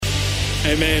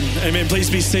Amen. Amen.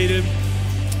 Please be seated.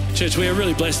 Church, we are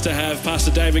really blessed to have Pastor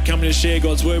David coming to share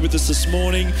God's word with us this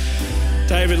morning.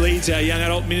 David leads our young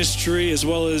adult ministry as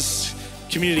well as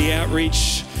community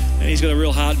outreach, and he's got a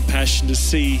real heart and passion to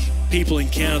see people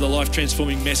encounter the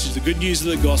life-transforming message, the good news of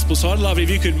the gospel. So I'd love it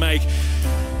if you could make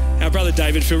our brother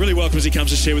David feel really welcome as he comes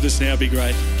to share with us now. It'd be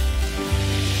great.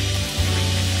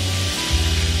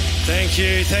 Thank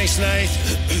you. Thanks,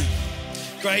 Nate.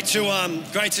 Great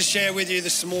to share with you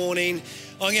this morning.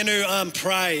 I'm going to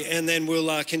pray and then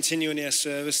we'll continue in our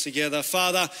service together.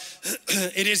 Father,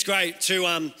 it is great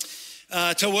to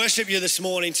worship you this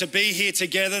morning, to be here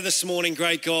together this morning,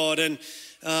 great God. And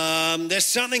there's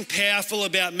something powerful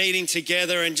about meeting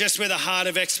together and just with a heart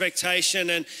of expectation.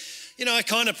 And, you know, I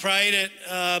kind of prayed it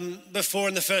before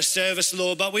in the first service,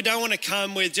 Lord, but we don't want to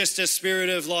come with just a spirit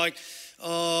of like,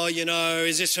 oh, you know,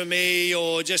 is this for me?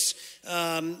 Or just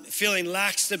feeling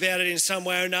laxed about it in some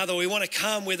way or another. We want to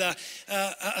come with a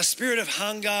spirit of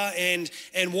hunger and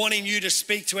wanting you to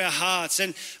speak to our hearts.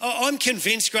 And I'm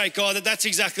convinced, great God, that that's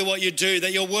exactly what you do,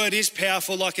 that your word is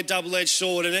powerful like a double-edged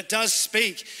sword and it does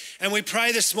speak. And we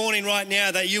pray this morning right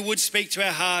now that you would speak to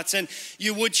our hearts and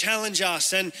you would challenge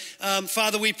us. And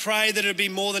Father, we pray that it would be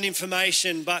more than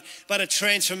information, but a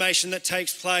transformation that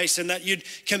takes place and that you'd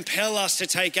compel us to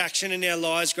take action in our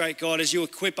lives, great God, as you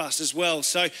equip us as well.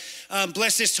 So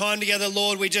bless this time together,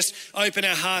 Lord. We just open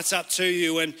our hearts up to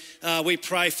you and we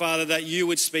pray, Father, that you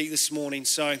would speak this morning.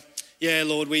 So, yeah,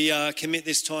 Lord, we commit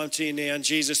this time to you now in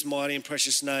Jesus' mighty and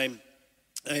precious name.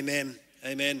 Amen.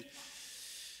 Amen.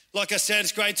 Like I said,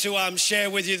 it's great to share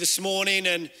with you this morning,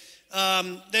 and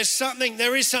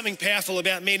there is something powerful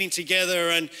about meeting together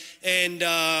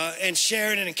and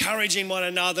sharing and encouraging one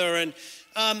another. And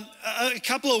a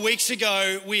couple of weeks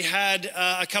ago, we had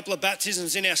a couple of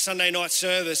baptisms in our Sunday night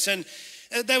service, and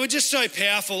they were just so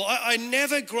powerful. I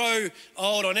never grow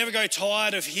old, I never grow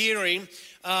tired of hearing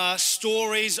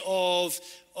stories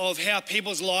of how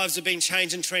people's lives have been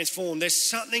changed and transformed. There's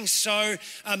something so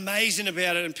amazing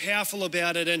about it and powerful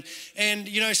about it. And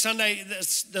you know, Sunday,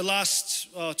 the last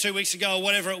 2 weeks ago or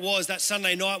whatever it was, that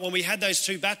Sunday night when we had those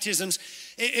two baptisms,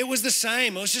 it was the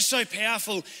same. It was just so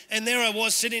powerful. And there I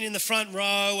was sitting in the front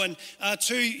row and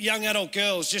two young adult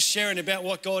girls just sharing about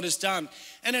what God has done.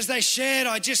 And as they shared,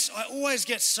 I always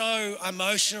get so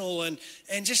emotional and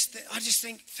I just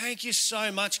think, thank you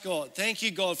so much, God. Thank you,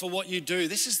 God, for what you do.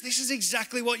 This is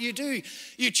exactly what you do.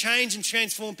 You change and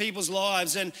transform people's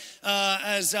lives. And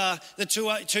as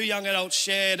the two young adults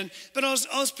shared, but I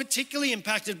was particularly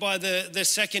impacted by the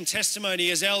second testimony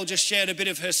as Elle just shared a bit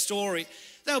of her story.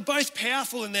 They were both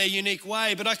powerful in their unique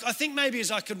way, but I think maybe as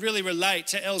I could really relate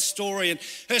to Elle's story. And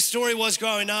her story was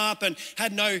growing up and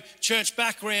had no church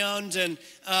background and,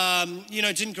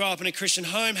 didn't grow up in a Christian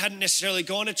home, hadn't necessarily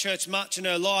gone to church much in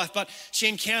her life, but she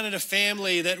encountered a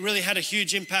family that really had a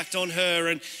huge impact on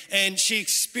her. And she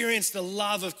experienced the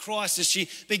love of Christ as she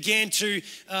began to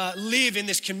live in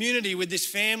this community with this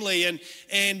family.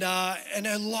 And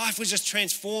her life was just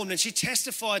transformed. And she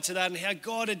testified to that and how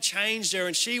God had changed her.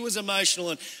 And she was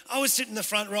emotional. And I was sitting in the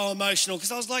front row emotional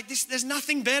because I was like, there's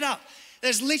nothing better.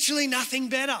 There's literally nothing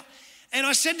better. And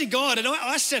I said to God, and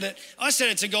I said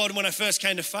it to God when I first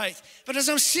came to faith. But as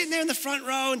I'm sitting there in the front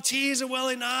row and tears are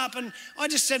welling up, and I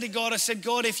just said to God, I said,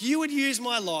 God, if you would use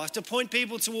my life to point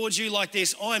people towards you like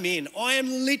this, I'm in. I am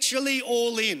literally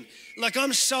all in. Like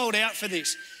I'm sold out for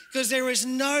this. Because there is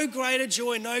no greater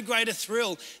joy, no greater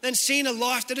thrill than seeing a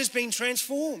life that has been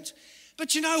transformed.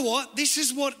 But you know what? This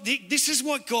is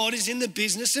what God is in the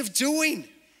business of doing.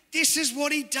 This is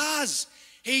what he does.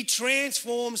 He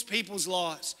transforms people's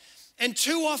lives. And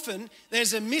too often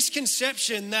there's a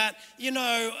misconception that,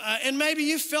 and maybe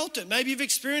you've felt it, maybe you've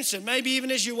experienced it, maybe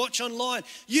even as you watch online,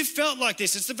 you've felt like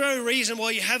this. It's the very reason why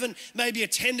you haven't maybe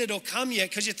attended or come yet,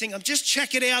 because you think, I'm just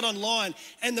check it out online.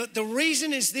 And the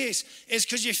reason is this, is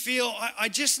because you feel, I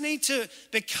just need to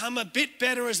become a bit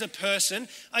better as a person.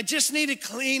 I just need to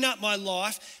clean up my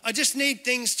life. I just need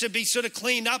things to be sort of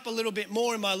cleaned up a little bit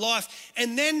more in my life.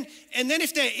 And then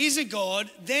if there is a God,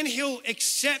 then he'll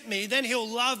accept me, then he'll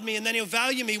love me, and then he'll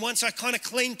value me once I kind of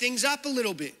clean things up a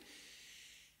little bit.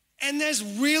 And there's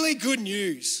really good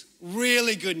news,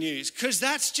 because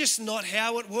that's just not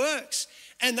how it works.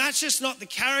 And that's just not the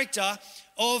character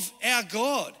of our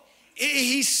God.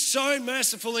 He's so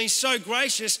merciful and he's so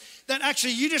gracious that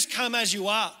actually you just come as you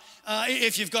are.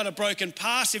 If you've got a broken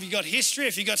past, if you've got history,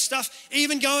 if you've got stuff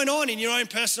even going on in your own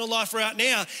personal life right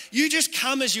now, you just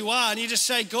come as you are and you just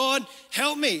say, God,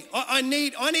 help me. I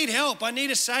need help. I need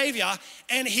a savior.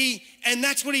 And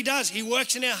that's what he does. He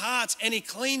works in our hearts and he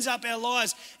cleans up our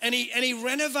lives and he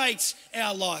renovates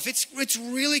our life. It's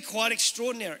really quite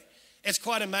extraordinary. It's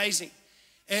quite amazing.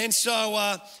 And so,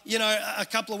 a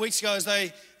couple of weeks ago, as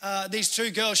these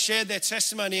two girls shared their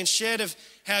testimony and shared of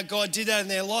how God did that in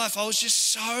their life, I was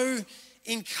just so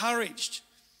encouraged,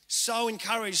 so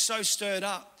stirred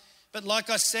up. But like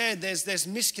I said, there's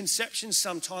misconceptions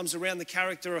sometimes around the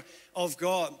character of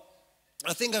God.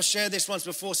 I think I've shared this once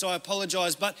before, so I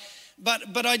apologize. But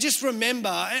I just remember,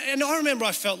 and I remember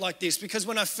I felt like this because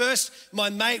when my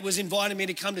mate was inviting me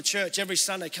to come to church every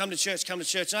Sunday, come to church.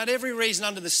 And I had every reason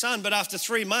under the sun, but after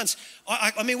 3 months,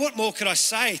 I mean, what more could I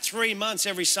say? 3 months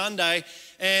every Sunday.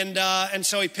 And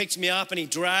so he picked me up and he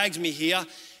dragged me here.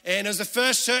 And it was the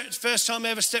first time I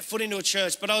ever stepped foot into a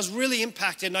church, but I was really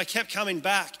impacted and I kept coming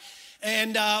back.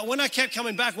 And when I kept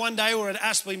coming back, one day we were at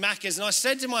Aspley Macca's and I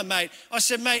said to my mate,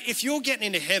 mate, if you're getting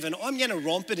into heaven, I'm going to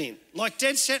romp it in. Like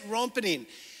dead set romp it in.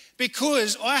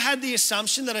 Because I had the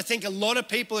assumption that I think a lot of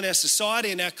people in our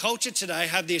society and our culture today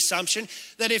have the assumption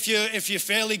that if you're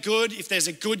fairly good, if there's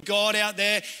a good God out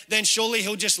there, then surely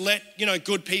he'll just let,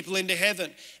 good people into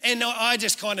heaven. And I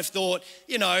just kind of thought,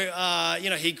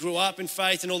 he grew up in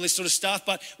faith and all this sort of stuff,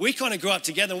 but we kind of grew up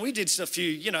together and we did a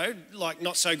few,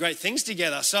 not so great things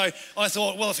together. So I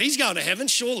thought, well, if he's going to heaven,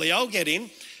 surely I'll get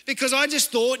in. Because I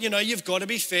just thought, you've got to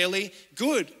be fairly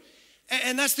good.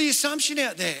 And that's the assumption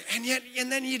out there. And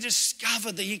then you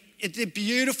discover the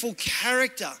beautiful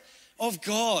character of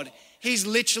God. He's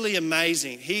literally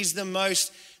amazing. He's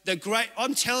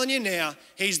I'm telling you now,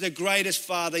 he's the greatest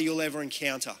father you'll ever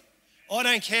encounter. I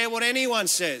don't care what anyone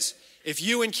says. If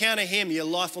you encounter him, your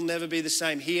life will never be the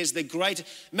same. He is the great.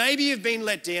 Maybe you've been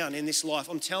let down in this life.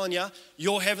 I'm telling you,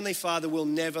 your heavenly Father will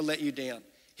never let you down.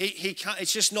 He can't,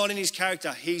 it's just not in his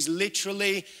character. He's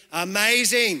literally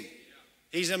amazing.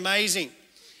 He's amazing.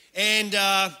 And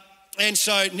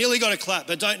so nearly got a clap,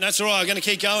 but that's all right. I'm going to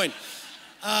keep going.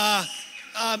 Oh,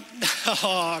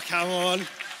 come on.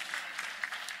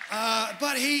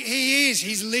 But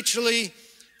he's literally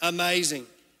amazing.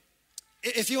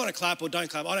 If you want to clap or don't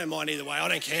clap, I don't mind either way. I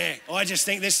don't care. I just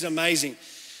think this is amazing.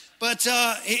 But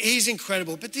he's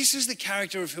incredible. But this is the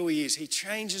character of who he is. He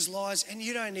changes lives, and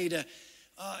you don't need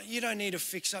to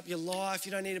fix up your life.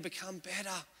 You don't need to become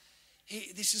better.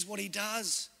 This is what he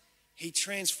does. He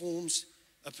transforms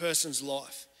a person's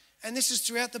life. And this is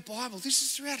throughout the Bible. This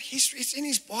is throughout history. It's in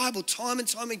his Bible time and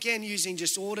time again, using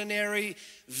just ordinary,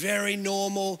 very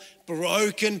normal,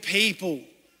 broken people.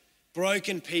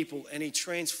 And he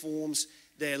transforms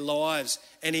their lives.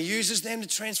 And he uses them to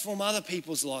transform other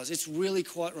people's lives. It's really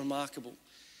quite remarkable.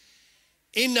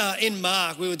 In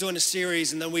Mark, we were doing a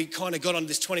series and then we kind of got on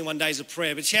this 21 days of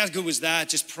prayer. But how good was that?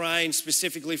 Just praying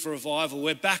specifically for revival.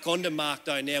 We're back onto Mark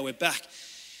though now. We're back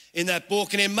in that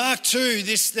book. And in Mark 2,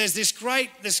 there's this great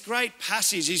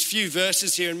passage, these few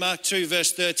verses here in Mark 2,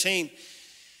 verse 13.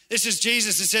 This is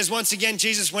Jesus. It says, once again,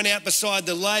 Jesus went out beside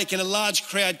the lake and a large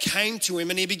crowd came to him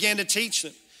and he began to teach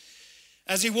them.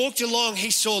 As he walked along,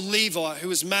 he saw Levi, who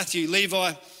was Matthew,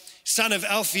 Levi, son of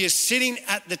Alphaeus, sitting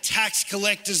at the tax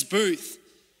collector's booth.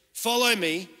 Follow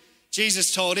me,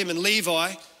 Jesus told him, and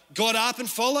Levi got up and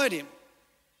followed him.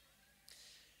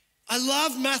 I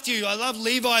love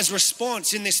Levi's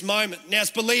response in this moment. Now,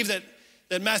 it's believed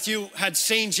that Matthew had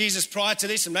seen Jesus prior to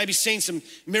this and maybe seen some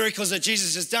miracles that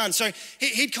Jesus has done. So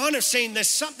he'd kind of seen there's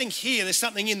something here, there's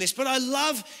something in this. But I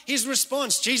love his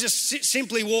response. Jesus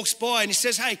simply walks by and he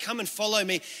says, hey, come and follow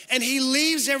me. And he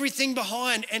leaves everything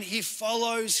behind and he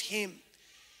follows him.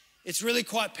 It's really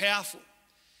quite powerful.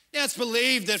 Now, it's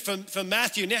believed that for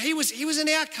Matthew, now he was an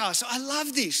outcast. I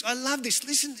love this.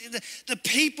 Listen, the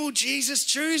people Jesus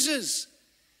chooses.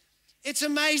 It's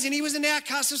amazing. He was an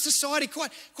outcast of society,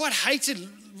 quite hated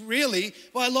really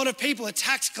by a lot of people, a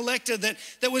tax collector that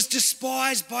was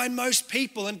despised by most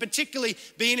people, and particularly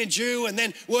being a Jew and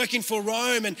then working for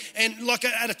Rome and like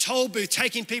at a toll booth,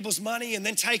 taking people's money and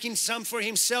then taking some for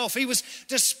himself. He was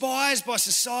despised by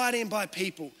society and by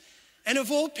people. And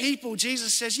of all people,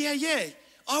 Jesus says, yeah,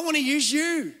 I want to use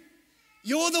you.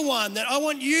 You're the one that I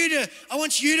want you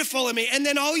to follow me, and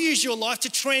then I'll use your life to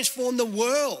transform the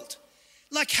world.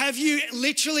 Like, have you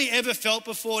literally ever felt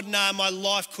before, nah, my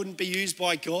life couldn't be used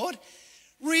by God?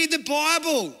 Read the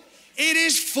Bible. It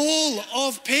is full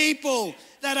of people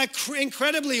that are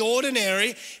incredibly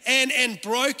ordinary and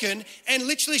broken and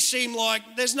literally seem like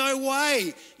there's no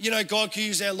way, God could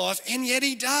use their life, and yet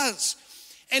he does.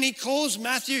 And he calls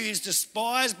Matthew, he's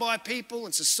despised by people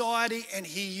and society, and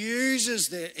he uses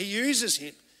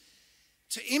him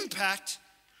to impact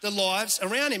the lives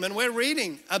around him. And we're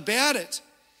reading about it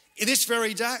this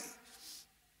very day.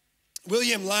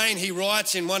 William Lane, he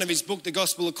writes in one of his books, The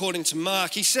Gospel According to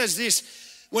Mark, he says this: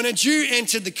 when a Jew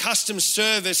entered the customs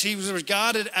service, he was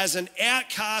regarded as an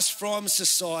outcast from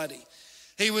society.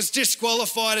 He was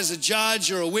disqualified as a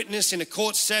judge or a witness in a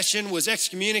court session, was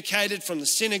excommunicated from the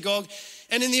synagogue.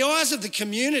 And in the eyes of the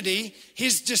community,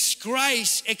 his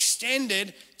disgrace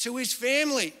extended to his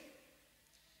family.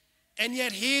 And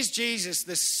yet here's Jesus,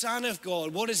 the Son of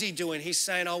God. What is he doing? He's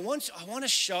saying, I want to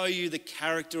show you the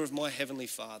character of my heavenly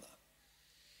Father.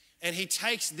 And he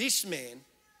takes this man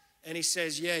and he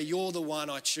says, yeah, you're the one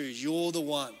I choose. You're the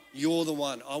one. You're the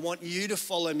one. I want you to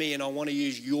follow me and I want to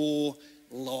use your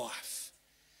life.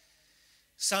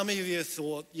 Some of you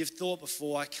you've thought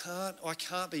before, I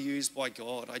can't be used by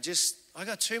God. I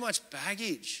got too much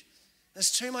baggage.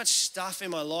 There's too much stuff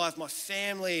in my life, my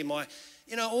family,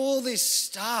 all this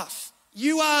stuff.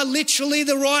 You are literally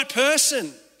the right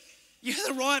person. You're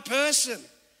the right person.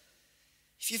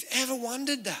 If you've ever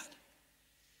wondered that.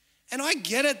 And I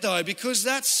get it though, because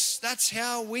that's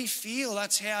how we feel.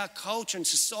 That's how our culture and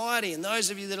society, and those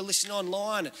of you that are listening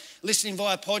online, listening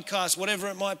via podcast, whatever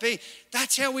it might be,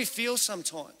 that's how we feel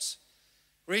sometimes.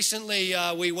 Recently,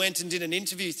 we went and did an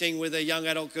interview thing with a young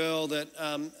adult girl that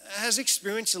has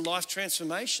experienced a life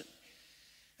transformation.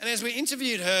 And as we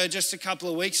interviewed her just a couple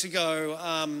of weeks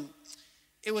ago,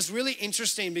 it was really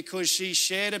interesting because she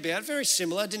shared about, very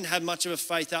similar, didn't have much of a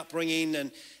faith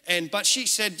upbringing, but she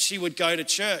said she would go to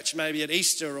church maybe at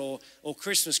Easter or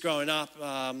Christmas growing up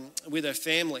with her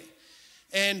family.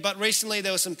 But recently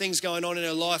there were some things going on in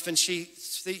her life and she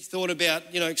thought about,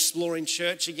 exploring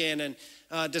church again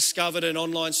and discovered an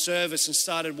online service and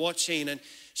started watching. And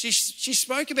she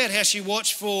spoke about how she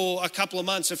watched for a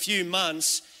few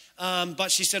months,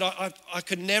 but she said, I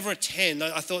could never attend.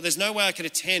 I thought there's no way I could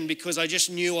attend because I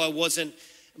just knew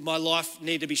my life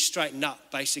needed to be straightened up,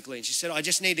 basically. And she said, I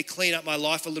just need to clean up my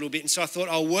life a little bit. And so I thought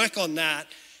I'll work on that.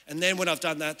 And then when I've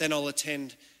done that, then I'll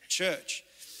attend church.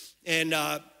 And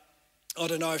I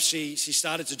don't know if she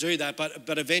started to do that,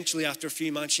 but eventually after a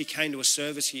few months, she came to a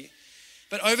service here.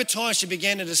 But over time, she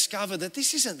began to discover that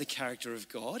this isn't the character of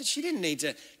God. She didn't need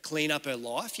to clean up her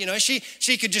life.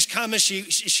 She could just come as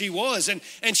she was.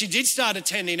 And she did start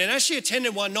attending. And as she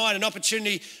attended one night, an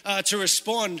opportunity to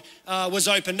respond was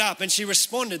opened up. And she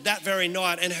responded that very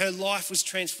night. And her life was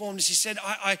transformed. And she said,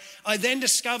 I then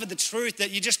discovered the truth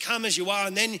that you just come as you are.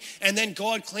 And then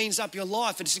God cleans up your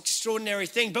life. It's an extraordinary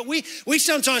thing. But we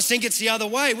sometimes think it's the other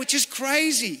way, which is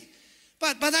crazy.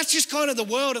 But that's just kind of the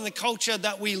world and the culture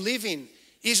that we live in.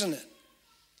 Isn't it?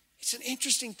 It's an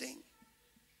interesting thing.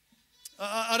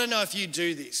 I don't know if you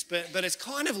do this, but it's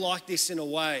kind of like this in a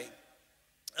way.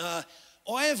 I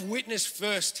have witnessed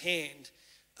firsthand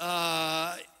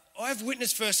at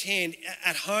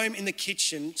home in the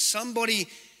kitchen, somebody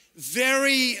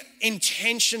very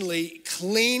intentionally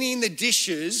cleaning the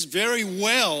dishes very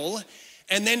well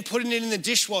and then putting it in the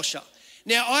dishwasher.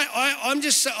 Now,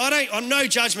 I'm no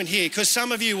judgment here because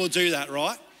some of you will do that,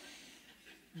 right?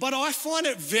 But I find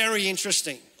it very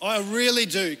interesting. I really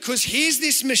do. Because here's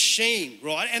this machine,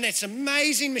 right? And it's an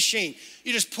amazing machine.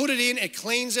 You just put it in, it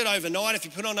cleans it overnight, if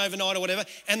you put it on overnight or whatever,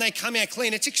 and they come out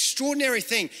clean. It's an extraordinary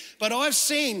thing. But I've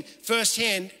seen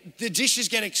firsthand the dishes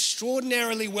get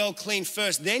extraordinarily well cleaned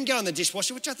first, then go in the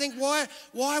dishwasher, which I think, why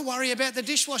worry about the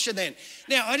dishwasher then?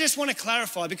 Now, I just want to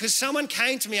clarify, because someone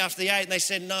came to me after they ate and they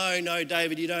said, no,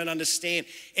 David, you don't understand.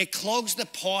 It clogs the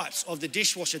pipes of the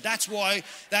dishwasher. That's why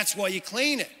you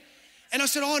clean it. And I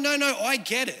said, oh, no, I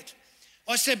get it.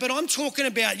 I said, but I'm talking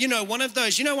about, one of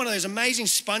those amazing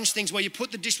sponge things where you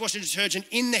put the dishwasher detergent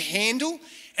in the handle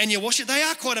and you wash it. They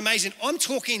are quite amazing. I'm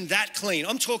talking that clean.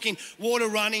 I'm talking water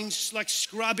running, like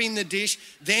scrubbing the dish,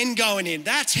 then going in.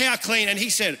 That's how clean. And he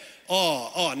said,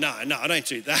 oh, no, I don't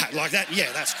do that. Like that,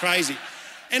 yeah, that's crazy.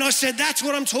 And I said, that's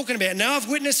what I'm talking about. Now, I've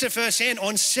witnessed it firsthand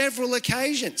on several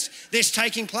occasions this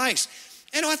taking place.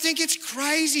 And I think it's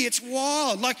crazy, it's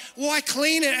wild. Like, why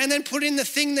clean it and then put in the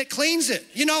thing that cleans it?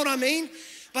 You know what I mean?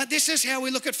 But this is how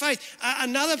we look at faith.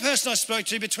 Another person I spoke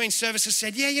to between services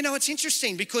said, yeah, it's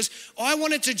interesting because I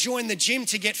wanted to join the gym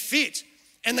to get fit.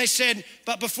 And they said,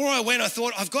 but before I went, I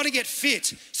thought, I've got to get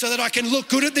fit so that I can look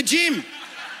good at the gym.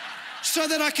 So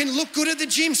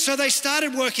they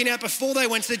started working out before they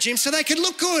went to the gym so they could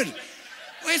look good.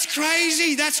 It's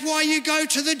crazy. That's why you go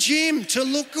to the gym, to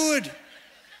look good,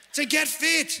 to get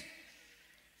fit.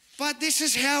 But this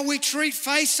is how we treat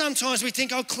faith sometimes. We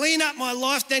think, I'll clean up my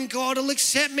life, then God will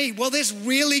accept me. Well, there's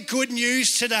really good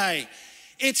news today.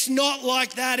 It's not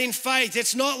like that in faith.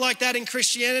 It's not like that in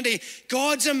Christianity.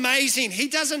 God's amazing. He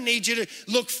doesn't need you to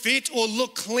look fit or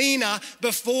look cleaner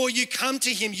before you come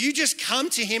to him. You just come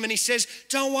to him and he says,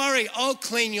 don't worry, I'll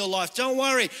clean your life. Don't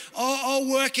worry,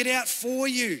 I'll work it out for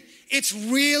you. It's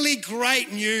really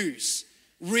great news.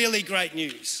 Really great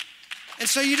news. And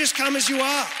so you just come as you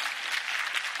are.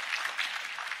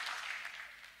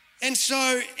 And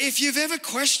so if you've ever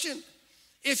questioned,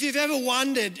 if you've ever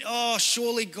wondered, oh,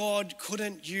 surely God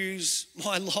couldn't use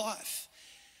my life.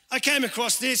 I came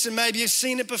across this, and maybe you've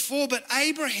seen it before, but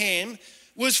Abraham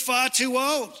was far too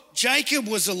old. Jacob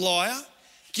was a liar.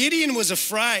 Gideon was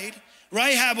afraid.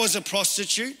 Rahab was a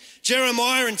prostitute.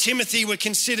 Jeremiah and Timothy were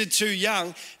considered too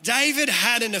young. David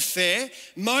had an affair.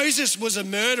 Moses was a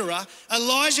murderer.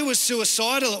 Elijah was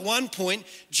suicidal at one point.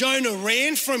 Jonah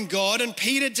ran from God, and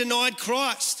Peter denied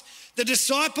Christ. The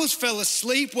disciples fell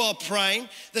asleep while praying.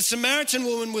 The Samaritan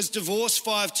woman was divorced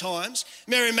 5 times.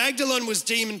 Mary Magdalene was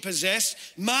demon-possessed.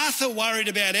 Martha worried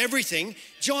about everything.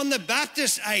 John the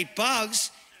Baptist ate bugs,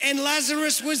 and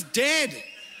Lazarus was dead.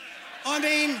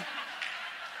 And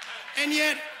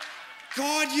yet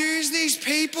God used these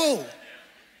people.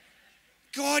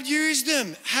 God used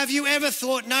them. Have you ever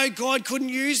thought, no, God couldn't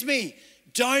use me?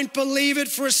 Don't believe it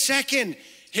for a second.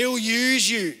 He'll use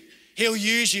you. He'll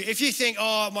use you. If you think,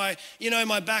 oh, my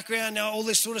background, all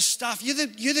this sort of stuff,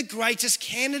 you're the greatest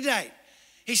candidate.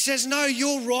 He says, no,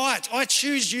 you're right. I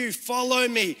choose you. Follow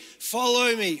me,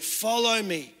 follow me, follow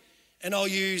me, and I'll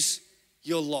use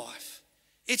your life.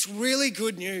 It's really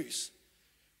good news.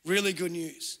 Really good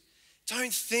news.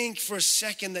 Don't think for a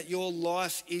second that your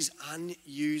life is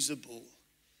unusable.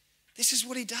 This is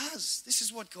what he does. This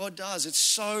is what God does. It's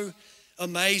so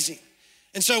amazing.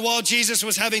 And so while Jesus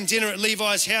was having dinner at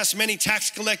Levi's house, many tax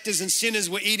collectors and sinners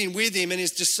were eating with him and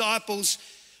his disciples,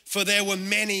 for there were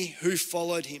many who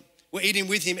followed him. Were eating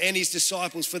with him and his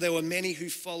disciples, for there were many who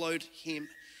followed him.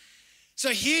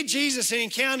 So here Jesus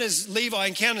encounters Levi,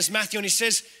 encounters Matthew, and he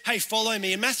says, hey, follow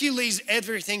me. And Matthew leaves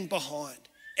everything behind.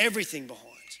 Everything behind.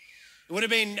 It would have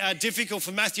been difficult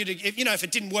for Matthew to, if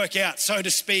it didn't work out, so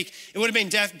to speak, it would have been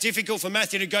difficult for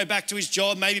Matthew to go back to his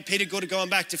job. Maybe Peter could have gone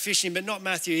back to fishing, but not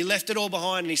Matthew. He left it all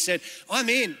behind and he said, I'm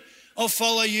in. I'll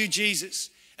follow you, Jesus.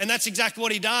 And that's exactly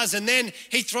what he does. And then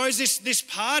he throws this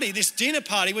party, this dinner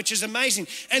party, which is amazing.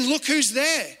 And look who's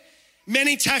there.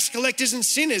 Many tax collectors and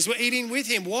sinners were eating with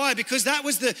him. Why? Because that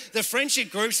was the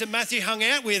friendship groups that Matthew hung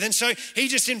out with. And so he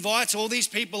just invites all these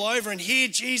people over, and here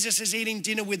Jesus is eating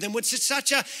dinner with them, which is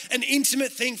such an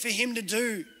intimate thing for him to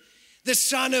do. The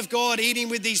Son of God eating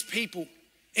with these people.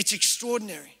 It's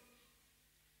extraordinary.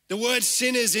 The word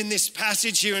sinners in this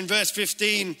passage here in verse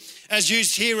 15, as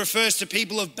used here, refers to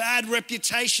people of bad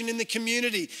reputation in the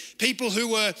community, people who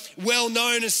were well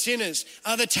known as sinners,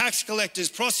 other tax collectors,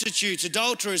 prostitutes,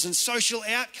 adulterers, and social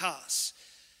outcasts.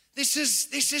 This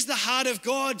is the heart of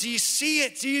God. Do you see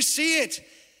it? Do you see it?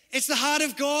 It's the heart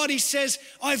of God. He says,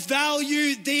 I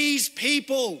value these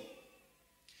people.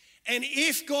 And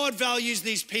if God values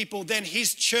these people, then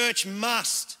his church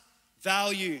must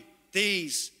value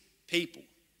these people.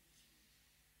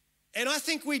 And I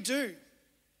think we do.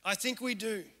 I think we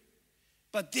do.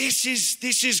 But this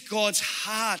is God's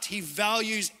heart. He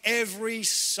values every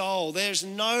soul. There's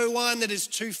no one that is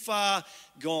too far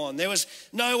gone. There was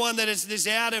no one that is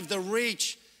out of the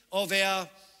reach of our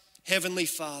Heavenly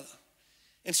Father.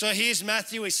 And so here's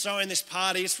Matthew. He's throwing this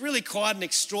party. It's really quite an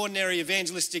extraordinary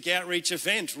evangelistic outreach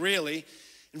event, really.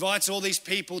 Invites all these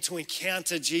people to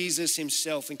encounter Jesus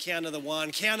himself, encounter the one,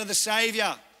 encounter the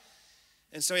Savior.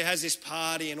 And so he has this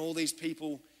party and all these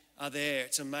people are there.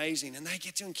 It's amazing. And they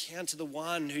get to encounter the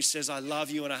one who says, I love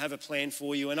you and I have a plan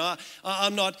for you. And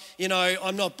I'm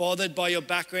not bothered by your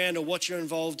background or what you're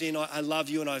involved in. I love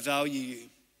you and I value you.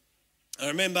 I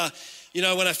remember,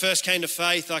 when I first came to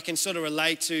faith, I can sort of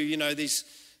relate to,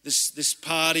 this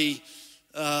party,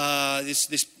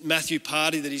 this Matthew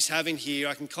party that he's having here.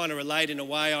 I can kind of relate in a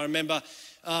way. I remember,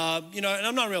 and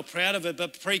I'm not real proud of it,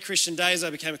 but pre-Christian days, I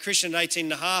became a Christian at 18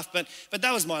 and a half, but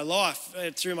that was my life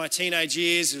through my teenage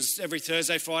years. It was every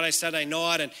Thursday, Friday, Saturday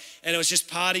night, and it was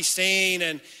just party scene,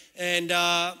 and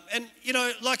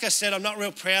like I said, I'm not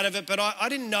real proud of it, but I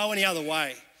didn't know any other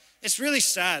way. It's really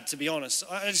sad, to be honest.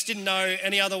 I just didn't know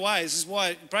any other way. This is why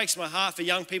it breaks my heart for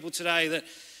young people today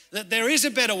that there is a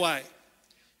better way.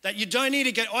 That you don't need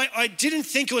to get, I didn't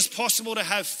think it was possible to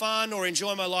have fun or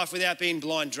enjoy my life without being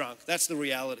blind drunk. That's the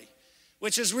reality,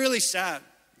 which is really sad,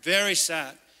 very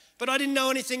sad. But I didn't know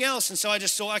anything else. And so I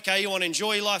just thought, okay, you want to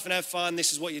enjoy your life and have fun.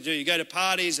 This is what you do. You go to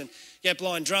parties and get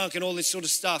blind drunk and all this sort of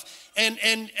stuff. And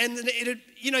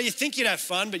you think you'd have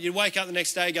fun, but you'd wake up the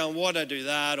next day going, why'd I do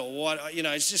that? Or what,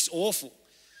 it's just awful.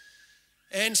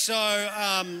 And so,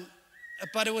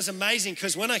 but it was amazing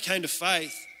because when I came to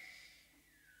faith,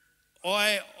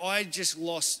 I just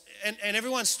lost, and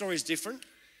everyone's story is different,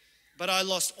 but I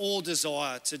lost all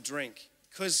desire to drink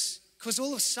because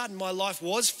all of a sudden my life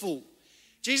was full.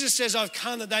 Jesus says, I've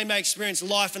come that they may experience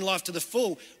life and life to the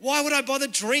full. Why would I bother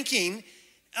drinking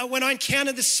when I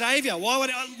encountered the Savior.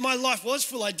 My life was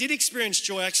full. I did experience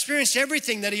joy. I experienced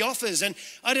everything that he offers. And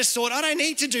I just thought, I don't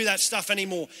need to do that stuff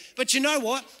anymore. But you know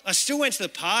what? I still went to the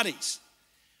parties.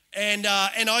 And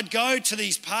I'd go to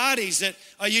these parties that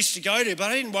I used to go to,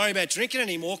 but I didn't worry about drinking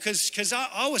anymore because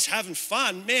I was having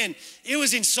fun. Man, it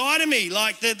was inside of me,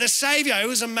 like the Savior. It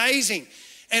was amazing.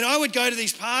 And I would go to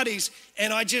these parties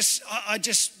and I'd try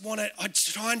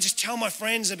and just tell my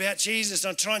friends about Jesus.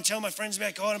 I'd try and tell my friends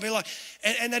about God and be like,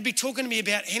 and they'd be talking to me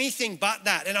about anything but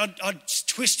that. And I'd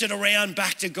twist it around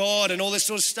back to God and all this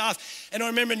sort of stuff. And I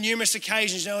remember numerous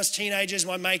occasions, as teenagers,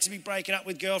 my mates would be breaking up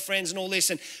with girlfriends and all this,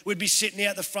 and we'd be sitting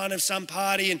out the front of some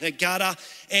party in the gutter,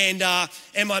 and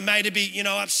my mate would be,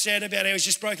 upset about how he was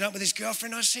just broken up with his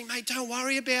girlfriend. I'd say, mate, don't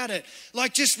worry about it.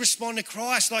 Like, just respond to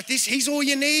Christ. Like this, he's all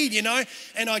you need,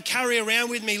 And I'd carry around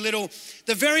with me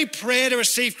the very prayer to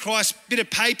receive Christ bit of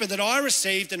paper that I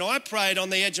received and I prayed on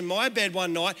the edge of my bed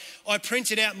one night. I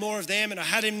printed out more of them and I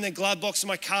had them in the glove box of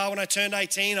my car when I turned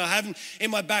 18. I have them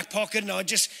in my back pocket and I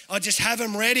just have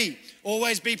them ready.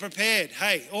 Always be prepared.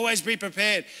 Hey, always be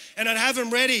prepared. And I'd have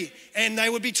them ready and they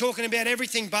would be talking about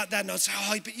everything but that. And I'd say,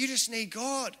 but you just need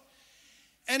God.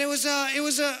 And it was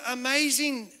an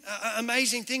amazing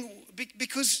thing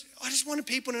because I just wanted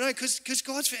people to know because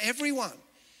God's for everyone.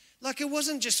 Like, it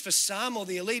wasn't just for some or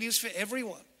the elite, it was for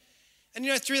everyone. And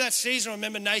through that season, I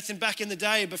remember Nathan back in the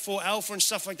day before Alpha and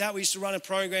stuff like that, we used to run a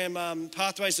program,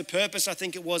 Pathways to Purpose, I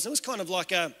think it was. It was kind of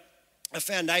like a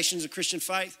foundations of Christian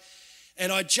faith.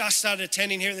 And I just started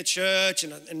attending here at the church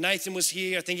and Nathan was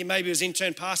here. I think he maybe was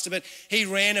intern pastor, but he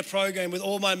ran a program with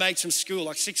all my mates from school,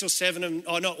 like 6 or 7 of them.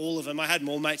 Oh, not all of them. I had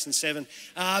more mates than 7.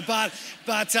 But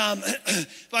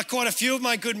quite a few of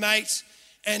my good mates.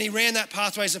 And he ran that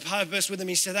Pathways of Purpose with them.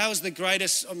 He said that was the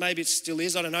greatest, or maybe it still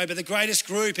is, I don't know, but the greatest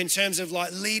group in terms of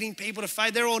like leading people to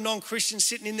faith. They're all non-Christians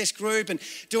sitting in this group and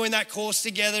doing that course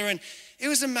together. And it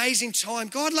was an amazing time.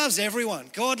 God loves everyone.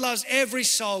 God loves every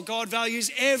soul. God values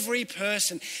every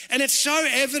person. And it's so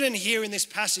evident here in this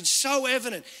passage, so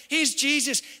evident. Here's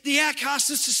Jesus, the outcast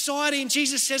of society, and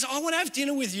Jesus says, I want to have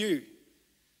dinner with you.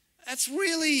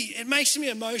 It makes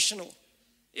me emotional.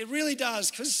 It really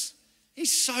does, because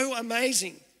he's so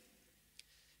amazing.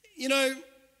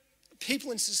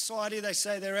 People in society, they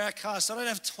say they're outcasts. I don't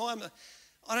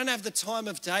have the time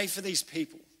of day for these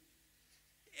people.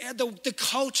 The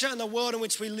culture and the world in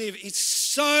which we live, it's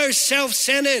so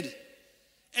self-centered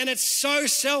and it's so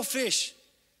selfish.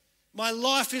 My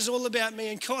life is all about me,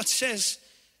 and God says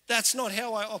that's not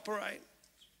how I operate.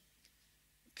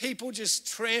 People just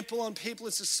trample on people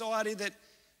in society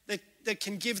that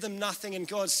can give them nothing, and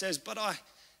God says, but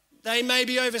they may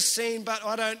be overseen, but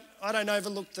I don't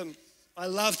overlook them. I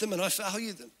love them and I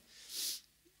value them.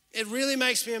 It really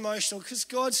makes me emotional because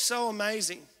God's so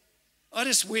amazing. I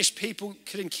just wish people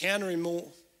could encounter him more.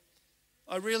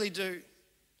 I really do.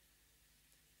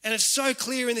 And it's so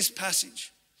clear in this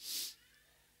passage.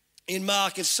 In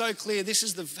Mark, it's so clear this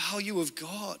is the value of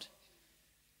God.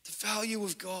 The value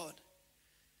of God.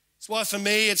 That's why for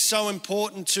me it's so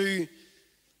important to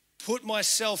put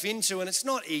myself into, and it's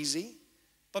not easy,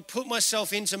 but put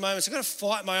myself into moments. I've got to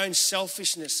fight my own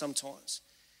selfishness sometimes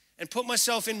and put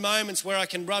myself in moments where I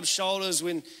can rub shoulders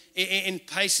in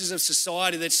places of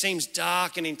society that seems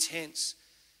dark and intense.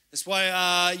 That's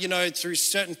why, through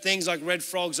certain things like Red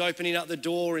Frogs opening up the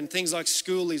door and things like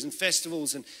schoolies and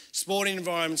festivals and sporting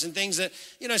environments and things that,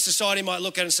 society might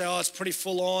look at and say, it's pretty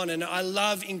full on. And I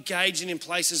love engaging in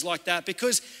places like that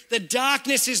because the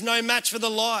darkness is no match for the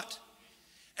light.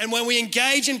 And when we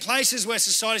engage in places where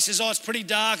society says, it's pretty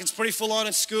dark, it's pretty full on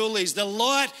at schoolies, the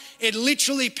light, it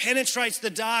literally penetrates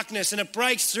the darkness and it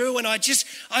breaks through. And I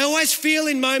always feel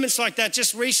in moments like that,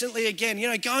 just recently again,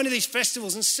 going to these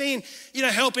festivals and seeing,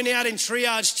 helping out in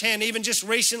Triage 10, even just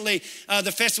recently,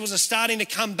 the festivals are starting to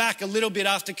come back a little bit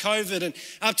after COVID, and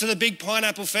up to the big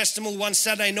Pineapple Festival one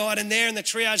Saturday night, and there in the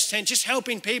Triage tent, just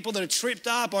helping people that are tripped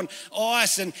up on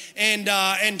ice and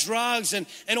drugs and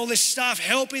all this stuff,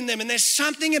 helping them. And there's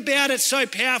something about it so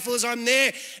powerful as I'm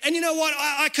there. And you know what?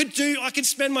 I could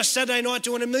spend my Saturday night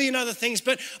doing a million other things,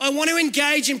 but I want to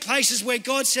engage in places where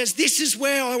God says, this is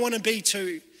where I want to be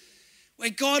too. Where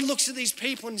God looks at these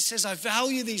people and says, I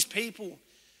value these people.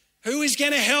 Who is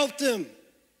going to help them?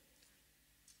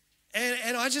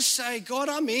 And I just say, God,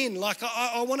 I'm in. Like,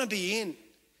 I want to be in.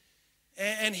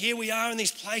 And here we are in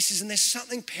these places, and there's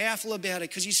something powerful about it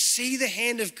because you see the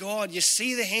hand of God. You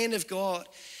see the hand of God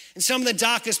in some of the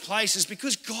darkest places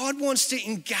because God wants to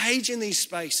engage in these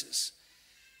spaces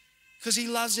because he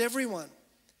loves everyone.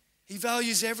 He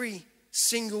values every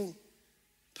single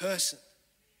person.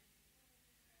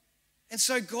 And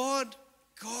so God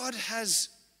has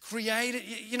created,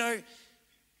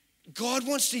 God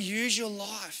wants to use your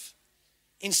life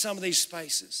in some of these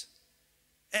spaces.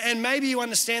 And maybe you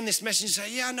understand this message and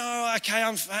say, yeah, no, okay,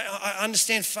 I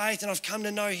understand faith and I've come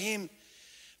to know him.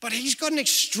 But he's got an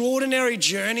extraordinary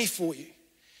journey for you.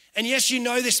 And yes, you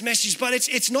know this message, but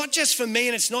it's not just for me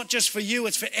and it's not just for you,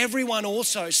 it's for everyone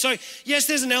also. So yes,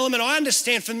 there's an element, I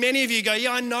understand for many of you go,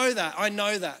 yeah, I know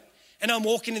that. And I'm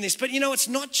walking in this. But you know, it's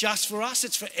not just for us,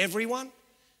 it's for everyone,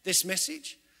 this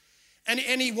message. And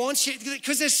he wants you,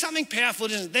 because there's something powerful,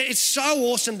 isn't it? It's so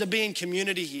awesome to be in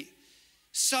community here.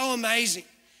 So amazing.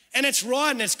 And it's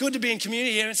right and it's good to be in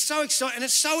community here. And it's so exciting and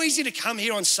it's so easy to come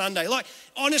here on Sunday. Like,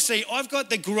 honestly, I've got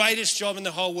the greatest job in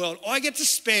the whole world. I get to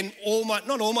spend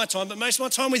not all my time, but most of my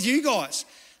time with you guys.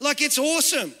 Like, it's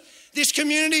awesome. This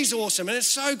community is awesome and it's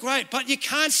so great, but you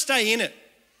can't stay in it.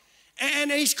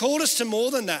 And he's called us to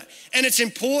more than that. And it's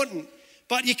important,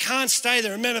 but you can't stay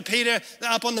there. Remember Peter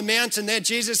up on the mountain there,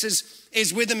 Jesus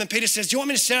is with them and Peter says, do you want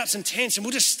me to set up some tents and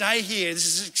we'll just stay here? This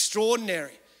is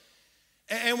extraordinary.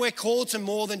 And we're called to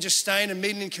more than just staying and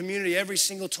meeting in community every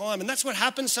single time. And that's what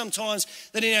happens sometimes,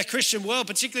 that in our Christian world,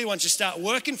 particularly once you start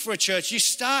working for a church, you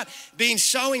start being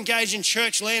so engaged in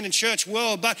church land and church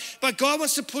world. But God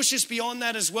wants to push us beyond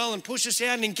that as well and push us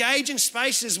out and engage in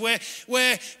spaces where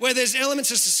there's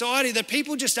elements of society that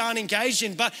people just aren't engaged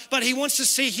in. But he wants to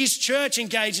see his church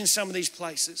engage in some of these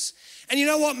places. And you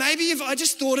know what, I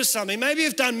just thought of something. Maybe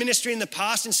you've done ministry in the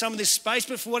past in some of this space,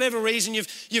 but for whatever reason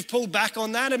you've pulled back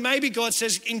on that. And maybe God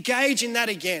says, engage in that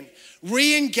again.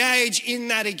 Re-engage in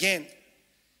that again.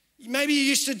 Maybe you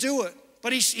used to do it,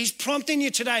 but he's prompting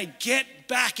you today, get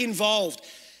back involved.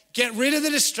 Get rid of the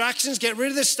distractions, get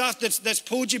rid of the stuff that's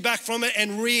pulled you back from it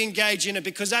and re-engage in it,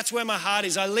 because that's where my heart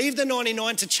is. I leave the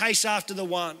 99 to chase after the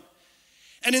one.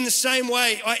 And in the same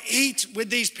way, I eat with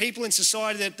these people in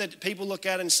society that people look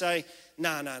at and say,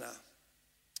 no.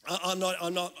 I'm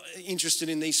not interested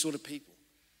in these sort of people.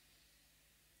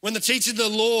 When the teachers of the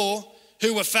law,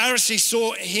 who were Pharisees,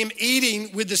 saw him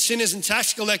eating with the sinners and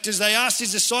tax collectors, they asked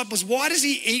his disciples, why does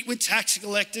he eat with tax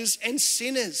collectors and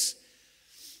sinners?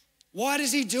 Why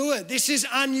does he do it? This is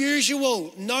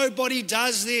unusual. Nobody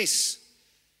does this.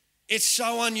 It's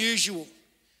so unusual.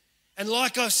 And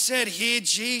like I've said here,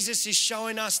 Jesus is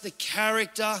showing us the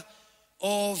character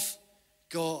of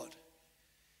God.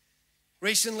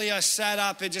 Recently, I sat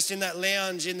up just in that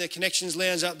lounge, in the Connections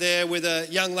Lounge up there, with a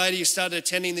young lady who started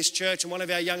attending this church, and one of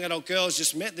our young adult girls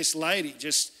just met this lady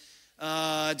just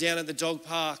down at the dog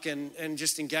park and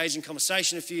just engaged in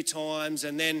conversation a few times,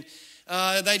 and then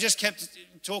they just kept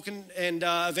talking, and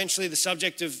eventually the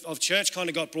subject of church kind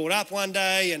of got brought up one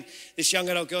day, and this young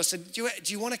adult girl said, do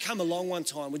you want to come along one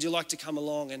time? Would you like to come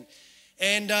along?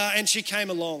 And she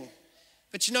came along.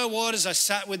 But you know what, as I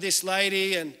sat with this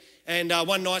lady and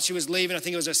one night she was leaving, I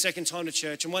think it was her second time to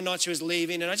church, and one night she was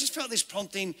leaving, and I just felt this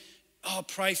prompting,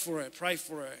 pray for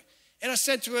her. And I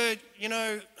said to her, you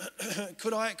know,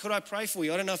 could I pray for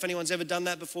you? I don't know if anyone's ever done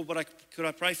that before, but could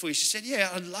I pray for you? She said, yeah,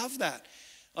 I'd love that.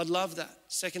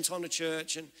 Second time to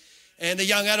church. And the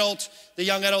young adult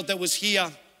that was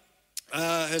here,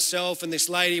 herself and this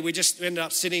lady, we just ended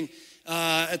up sitting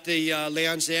at the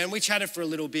lounge there, and we chatted for a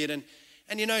little bit, and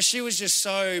you know, she was just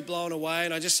so blown away,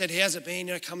 and I just said, how's it been,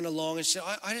 you know, coming along? And she said,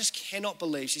 I just cannot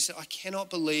believe. She said, I cannot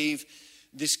believe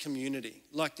this community.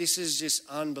 Like, this is just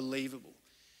unbelievable.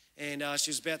 And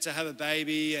she was about to have a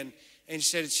baby, and she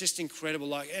said, it's just incredible.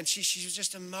 Like, and she was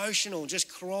just emotional, just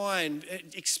crying,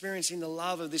 experiencing the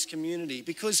love of this community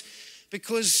because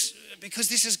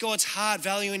this is God's heart,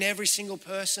 valuing every single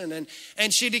person.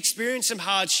 And she'd experienced some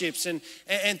hardships and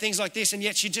things like this, and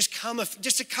yet she'd just come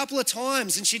just a couple of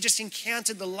times, and she just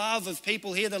encountered the love of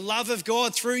people here, the love of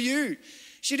God through you.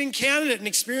 She'd encountered it and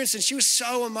experienced it, and she was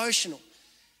so emotional.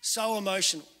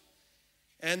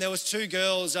 And there was two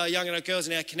girls, young adult girls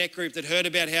in our Connect group that heard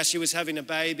about how she was having a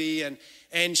baby,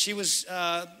 and she was,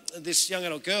 this young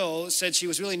adult girl said she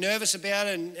was really nervous about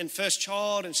it and first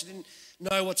child, and she didn't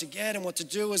know what to get and what to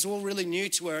do. It was all really new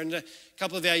to her. And a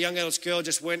couple of our young adults girls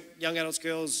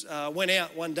went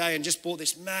out one day and just bought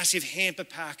this massive hamper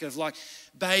pack of like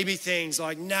baby things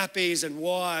like nappies and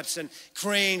wipes and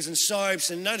creams and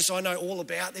soaps. And notice I know all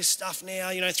about this stuff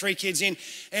now, you know, 3 kids in,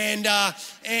 and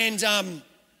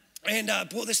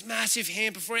bought this massive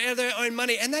hamper for her out of their own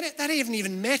money. And they hadn't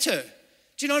even met her.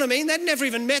 Do you know what I mean? They'd never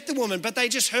even met the woman, but they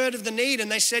just heard of the need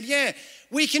and they said, yeah,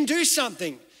 we can do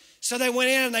something. So they went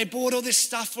out and they bought all this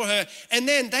stuff for her. And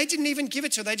then they didn't even give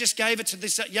it to her. They just gave it to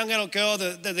this young adult girl.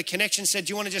 The connection said, do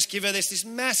you want to just give her this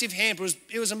massive hamper?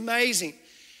 It was amazing.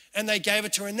 And they gave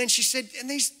it to her. And then she said, and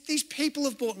these people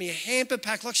have bought me a hamper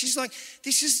pack. Like, she's like,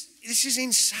 this is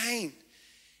insane.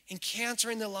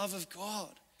 Encountering the love of God.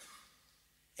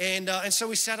 And so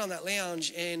we sat on that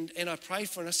lounge and I prayed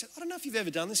for her. And I said, I don't know if you've ever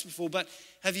done this before, but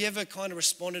have you ever kind of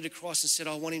responded to Christ and said,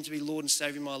 I want him to be Lord and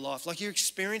Savior of my life? Like, you're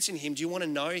experiencing him. Do you want to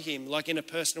know him, like in a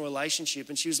personal relationship?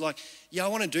 And she was like, yeah, I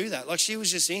want to do that. Like, she was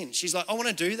just in. She's like, I want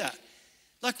to do that.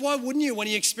 Like, why wouldn't you when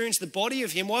you experience the body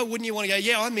of him? Why wouldn't you want to go,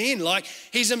 yeah, I'm in. Like,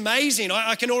 he's amazing.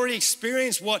 I can already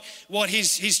experience what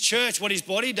his church, what his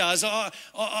body does. I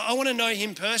want to know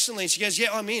him personally. And she goes, yeah,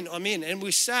 I'm in. And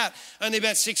we sat only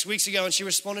about 6 weeks ago and she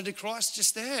responded to Christ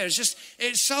just there.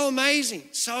 It's so amazing,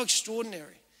 so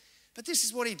extraordinary. But this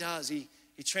is what he does. He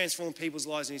transforms people's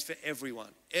lives and he's for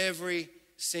everyone, every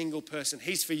single person.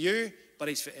 He's for you, but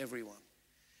he's for everyone.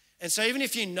 And so even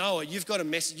if you know it, you've got a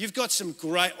message. You've got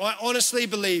I honestly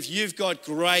believe you've got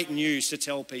great news to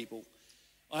tell people.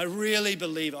 I really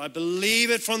believe it. I believe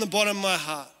it from the bottom of my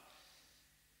heart.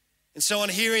 And so on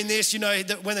hearing this,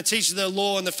 that when the teachers of the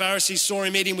law and the Pharisees saw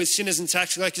him eating with sinners and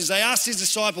tax collectors, they asked his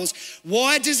disciples,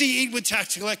 why does he eat with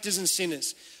tax collectors and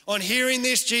sinners? On hearing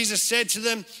this, Jesus said to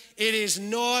them, it is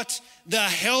not the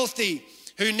healthy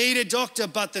who need a doctor,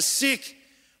 but the sick.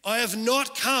 I have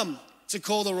not come to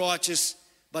call the righteous,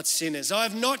 but sinners. I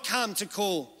have not come to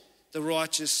call the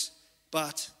righteous,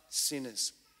 but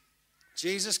sinners.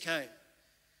 Jesus came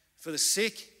for the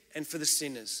sick and for the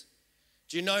sinners.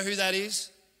 Do you know who that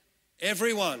is?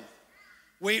 Everyone.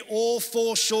 We all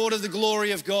fall short of the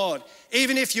glory of God.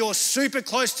 Even if you're super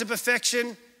close to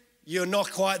perfection, you're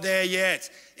not quite there yet.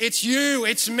 It's you,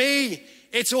 it's me,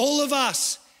 it's all of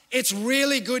us. It's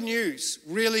really good news,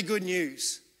 really good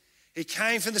news. He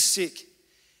came for the sick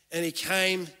and he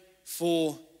came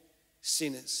for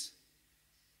sinners.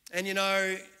 And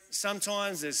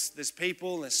sometimes there's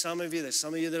people, there's some of you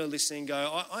that are listening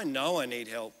go, I know I need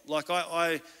help. Like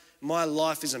my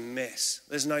life is a mess.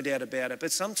 There's no doubt about it.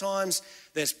 But sometimes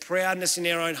there's proudness in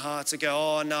our own hearts that go,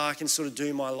 oh no, I can sort of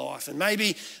do my life. And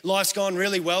maybe life's gone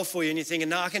really well for you and you're thinking,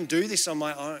 no, I can do this on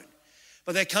my own.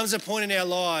 But there comes a point in our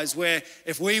lives where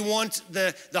if we want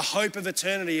the hope of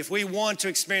eternity, if we want to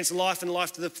experience life and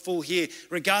life to the full here,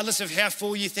 regardless of how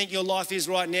full you think your life is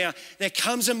right now, there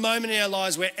comes a moment in our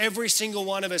lives where every single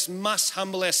one of us must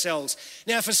humble ourselves.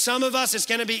 Now, for some of us, it's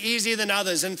going to be easier than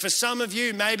others. And for some of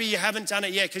you, maybe you haven't done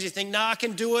it yet because you think, I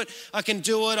can do it.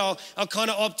 I'll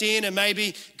kind of opt in and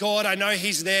maybe, God, I know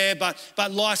he's there, but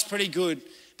life's pretty good.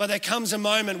 But there comes a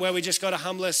moment where we just got to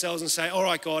humble ourselves and say, all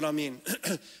right, God, I'm in.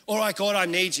 All right, God, I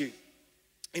need you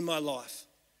in my life.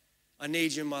 I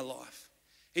need you in my life.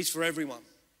 He's for everyone,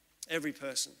 every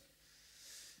person.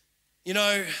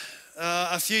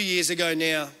 A few years ago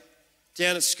now,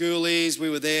 down at Schoolies,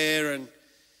 we were there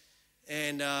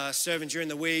and serving during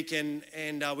the week and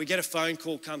we get a phone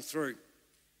call come through.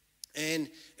 And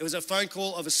it was a phone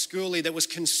call of a schoolie that was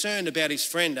concerned about his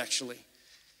friend, actually.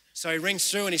 So he rings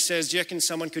through and he says, do you reckon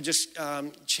someone could just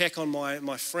check on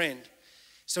my friend?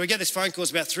 So we get this phone call.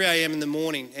 It's about 3 a.m. in the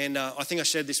morning. And I think I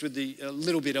shared this with a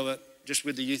little bit of it just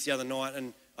with the youth the other night.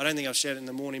 And I don't think I've shared it in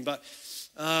the morning. But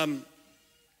and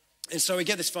so we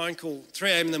get this phone call,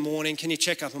 3 a.m. in the morning. Can you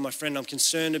check up on my friend? I'm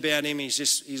concerned about him.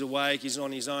 He's awake. He's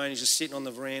on his own. He's just sitting on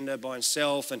the veranda by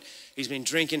himself. And he's been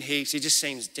drinking heaps. He just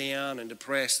seems down and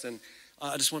depressed. And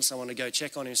I just want someone to go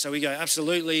check on him. So we go,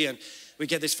 absolutely. And we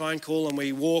get this phone call and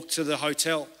we walk to the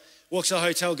hotel. Walk to the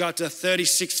hotel, go up to the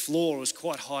 36th floor. It was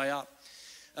quite high up.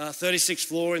 36th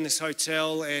floor in this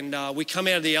hotel. And we come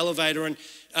out of the elevator and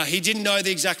he didn't know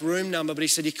the exact room number, but he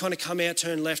said, you kind of come out,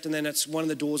 turn left, and then it's one of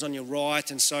the doors on your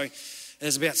right. And so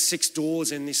there's about 6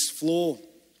 doors in this floor.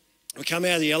 We come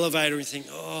out of the elevator and think,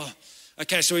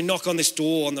 okay, so we knock on this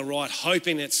door on the right,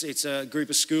 hoping it's a group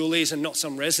of schoolies and not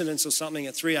some residents or something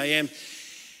at 3 a.m.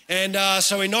 And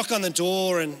so we knock on the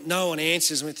door and no one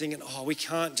answers. And we're thinking, we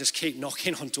can't just keep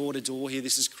knocking on door to door here.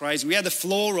 This is crazy. We had the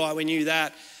floor right. We knew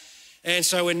that. And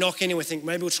so we're knocking and we think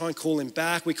maybe we'll try and call him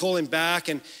back. We call him back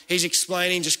and he's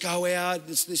explaining, just go out,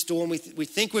 this door. And we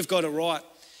think we've got it right.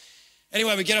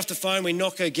 Anyway, we get off the phone, we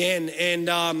knock again and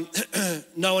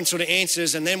no one sort of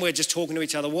answers. And then we're just talking to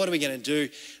each other. What are we going to do?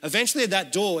 Eventually at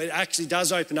that door, it actually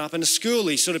does open up and a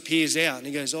schoolie sort of peers out and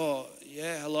he goes,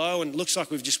 yeah, hello. And it looks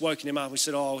like we've just woken him up. We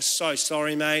said, we're so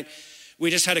sorry, mate. We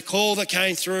just had a call that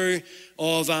came through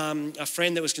of a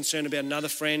friend that was concerned about another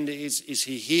friend. Is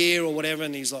he here or whatever?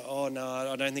 And he's like,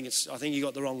 no, I don't think I think you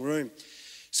got the wrong room.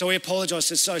 So we apologised,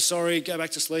 said, so sorry, go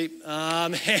back to sleep.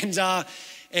 And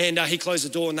he closed the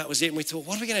door and that was it. And we thought,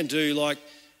 what are we going to do? Like,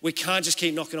 we can't just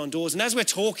keep knocking on doors. And as we're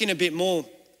talking a bit more,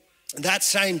 that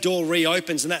same door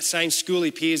reopens and that same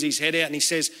schoolie peers his head out and he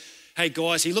says, hey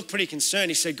guys, he looked pretty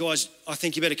concerned. He said, guys, I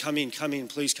think you better come in,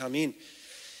 please come in.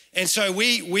 And so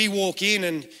we walk in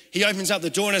and he opens up the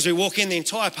door and as we walk in, the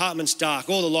entire apartment's dark.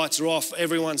 All the lights are off,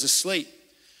 everyone's asleep.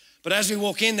 But as we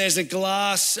walk in, there's a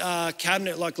glass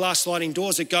cabinet, like glass sliding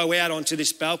doors that go out onto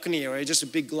this balcony area, just a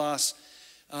big glass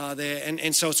there.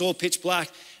 And so it's all pitch black.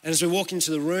 And as we walk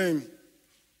into the room,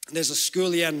 there's a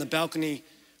schoolie out on the balcony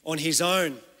on his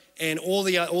own. And all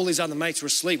his other mates were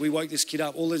asleep. We woke this kid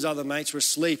up. All his other mates were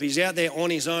asleep. He's out there on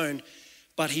his own,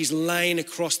 but he's laying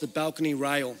across the balcony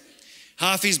rail.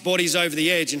 Half his body's over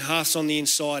the edge and half's on the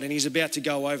inside, and he's about to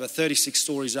go over 36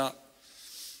 stories up.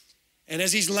 And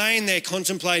as he's laying there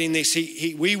contemplating this,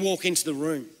 we walk into the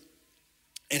room,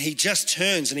 and he just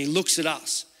turns and he looks at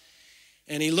us.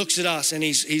 And he looks at us and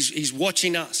he's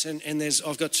watching us. And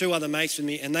I've got two other mates with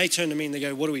me, and they turn to me and they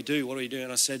go, what do we do? What do we do?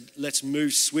 And I said, let's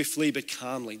move swiftly but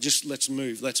calmly. Just let's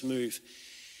move.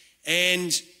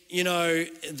 And, you know,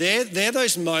 they're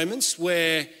those moments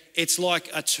where it's like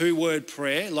a 2-word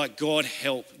prayer, like God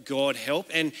help.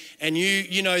 And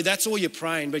you know, that's all you're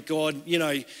praying, but God, you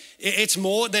know, it's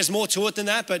more, there's more to it than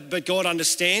that, but God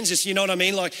understands. It's, you know what I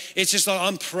mean? Like, it's just like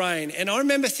I'm praying. And I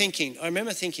remember thinking,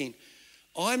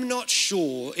 I'm not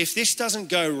sure if this doesn't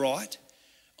go right,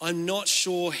 I'm not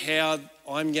sure how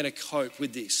I'm going to cope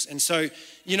with this. And so,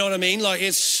 you know what I mean? Like,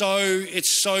 it's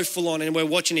so full on, and we're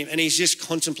watching him and he's just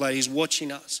contemplating, he's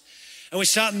watching us. And we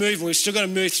start moving. We've still got to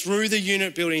move through the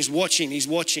unit building. He's watching.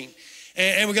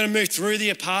 And we're going to move through the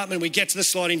apartment. We get to the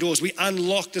sliding doors. We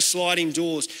unlock the sliding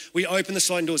doors. We open the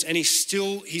sliding doors, and he's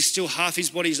still half his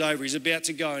body's over. He's about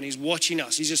to go, and he's watching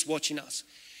us. He's just watching us.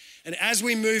 And as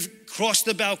we move across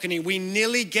the balcony, we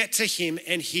nearly get to him,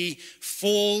 and he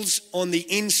falls on the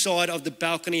inside of the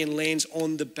balcony and lands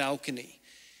on the balcony.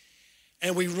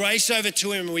 And we race over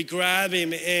to him and we grab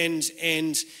him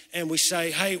and we say,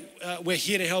 hey, we're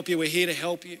here to help you. We're here to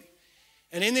help you.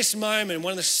 And in this moment,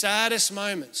 one of the saddest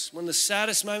moments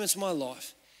of my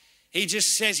life, he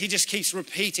just keeps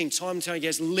repeating time and time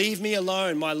again, leave me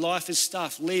alone. My life is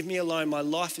stuffed. Leave me alone. My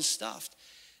life is stuffed.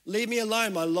 Leave me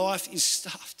alone. My life is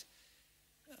stuffed.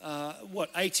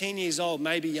 18 years old,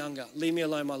 maybe younger. Leave me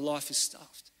alone. My life is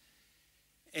stuffed.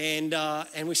 And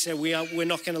we said, we're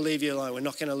not going to leave you alone. We're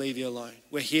not going to leave you alone.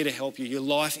 We're here to help you. Your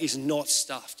life is not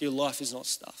stuffed. Your life is not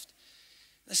stuffed.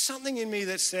 There's something in me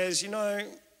that says, you know,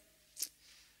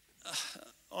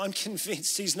 I'm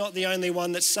convinced he's not the only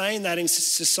one that's saying that in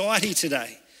society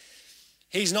today.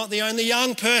 He's not the only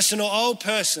young person or old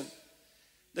person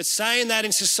that's saying that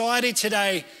in society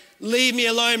today. Leave me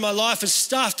alone. My life is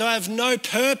stuffed. I have no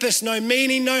purpose, no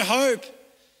meaning, no hope.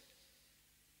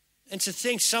 And to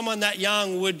think someone that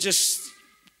young would just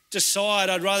decide,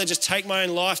 I'd rather just take my own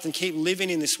life than keep living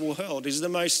in this world, is the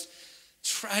most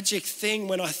tragic thing,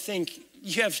 when I think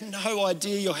you have no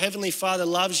idea your Heavenly Father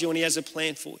loves you and He has a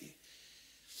plan for you.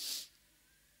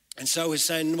 And so we're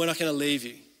saying, we're not going to leave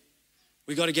you.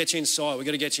 We've got to get you inside. We've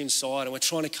got to get you inside. And we're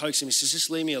trying to coax him. He says, just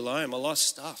leave me alone. My life's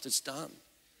stuffed. It's done.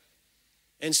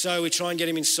 And so we try and get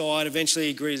him inside. Eventually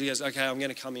he agrees. He goes, okay, I'm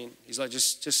going to come in. He's like,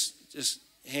 just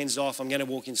hands off. I'm going to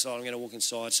walk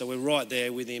inside. So we're right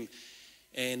there with him,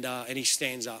 and he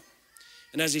stands up.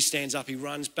 And as he stands up, he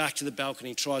runs back to the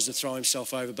balcony, tries to throw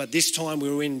himself over. But this time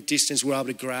we were in distance, we were able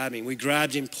to grab him. We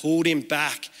grabbed him, pulled him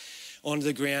back onto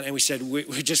the ground, and we said, we're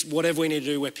just, whatever we need to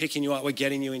do, we're picking you up, we're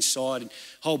getting you inside. And a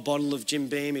whole bottle of Jim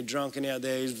Beam, he'd drunken out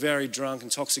there. He was very drunk,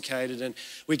 intoxicated. And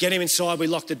we get him inside, we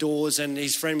lock the doors, and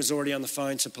his friend was already on the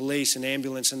phone to police and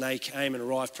ambulance, and they came and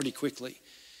arrived pretty quickly.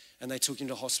 And they took him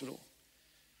to hospital.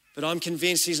 But I'm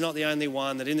convinced he's not the only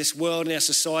one, that in this world, in our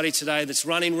society today, that's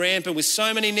running rampant with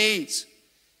so many needs.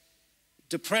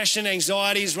 Depression,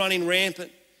 anxiety is running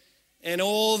rampant. And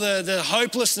all the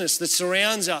hopelessness that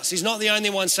surrounds us. He's not the only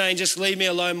one saying, just leave me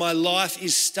alone, my life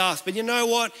is stuffed. But you know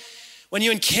what? When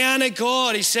you encounter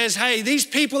God, He says, hey, these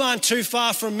people aren't too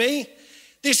far from me.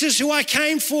 This is who I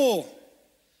came for.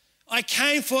 I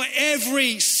came for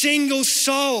every single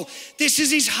soul. This is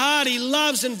His heart. He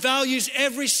loves and values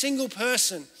every single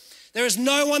person. There is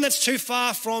no one that's too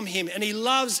far from Him, and He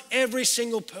loves every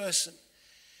single person.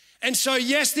 And so,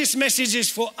 yes, this message is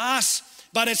for us,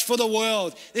 but it's for the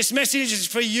world. This message is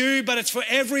for you, but it's for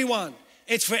everyone.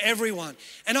 It's for everyone.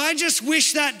 And I just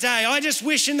wish that day, I just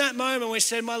wish in that moment we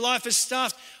said, my life is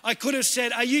stuffed, I could have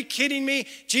said, are you kidding me?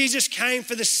 Jesus came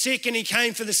for the sick and He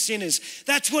came for the sinners.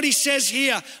 That's what He says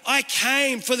here. I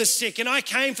came for the sick and I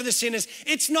came for the sinners.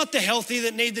 It's not the healthy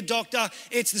that need the doctor,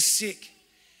 it's the sick.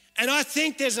 And I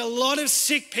think there's a lot of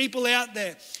sick people out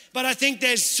there. But I think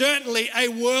there's certainly a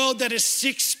world that is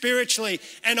sick spiritually.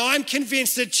 And I'm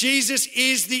convinced that Jesus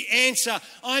is the answer.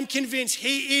 I'm convinced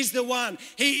he is the one.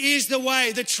 He is the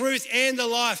way, the truth, and the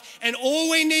life. And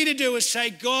all we need to do is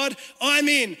say, God, I'm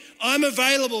in. I'm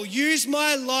available. Use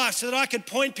my life so that I could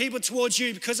point people towards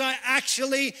you, because I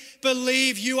actually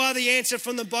believe you are the answer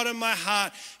from the bottom of my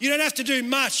heart. You don't have to do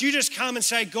much. You just come and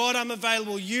say, God, I'm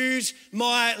available. Use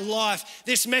my life.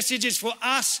 This message is for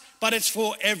us, but it's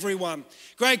for everyone.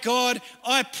 Great God,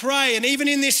 I pray, and even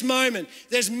in this moment,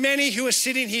 there's many who are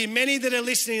sitting here, many that are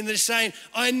listening and that are saying,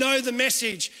 I know the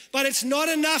message, but it's not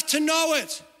enough to know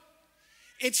it.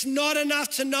 It's not enough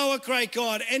to know it, great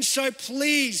God. And so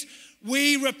please,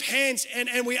 we repent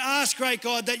and we ask, great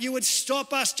God, that you would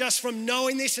stop us just from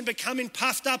knowing this and becoming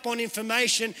puffed up on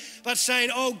information, but saying,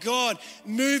 oh God,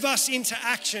 move us into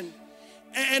action.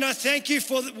 And I thank you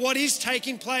for what is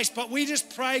taking place, but we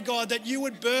just pray, God, that you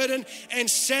would burden and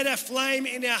set a flame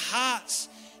in our hearts,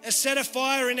 set a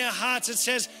fire in our hearts that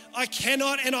says, I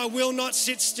cannot and I will not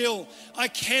sit still. I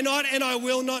cannot and I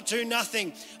will not do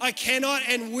nothing. I cannot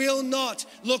and will not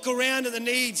look around at the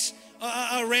needs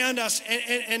around us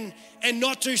and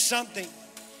not do something.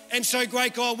 And so,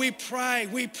 great God, we pray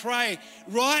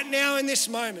right now in this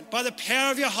moment, by the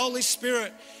power of your Holy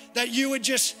Spirit, that you would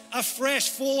just afresh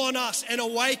fall on us and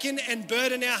awaken and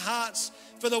burden our hearts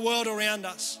for the world around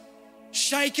us.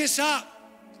 Shake us up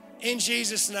in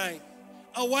Jesus' name.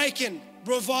 Awaken,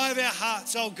 revive our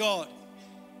hearts, oh God,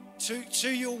 to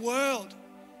your world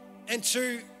and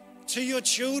to your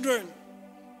children.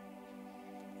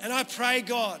 And I pray,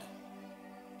 God,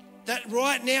 that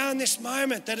right now in this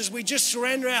moment, that as we just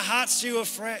surrender our hearts to you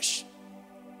afresh,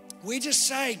 we just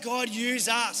say, God, use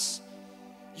us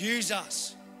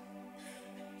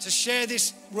to share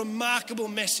this remarkable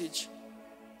message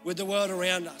with the world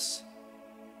around us.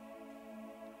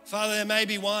 Father, there may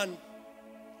be one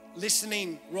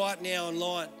listening right now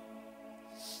online,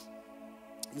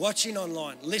 watching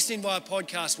online, listening via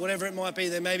podcast, whatever it might be.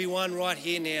 There may be one right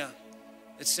here now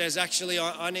that says, actually,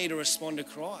 I need to respond to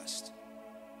Christ.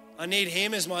 I need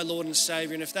him as my Lord and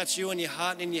Savior. And if that's you in your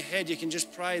heart and in your head, you can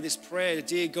just pray this prayer.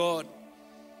 Dear God,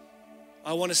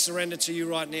 I want to surrender to you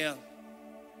right now.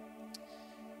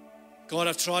 God,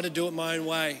 I've tried to do it my own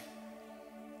way.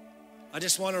 I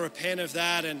just want to repent of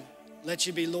that and let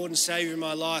you be Lord and Savior in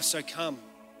my life, so come.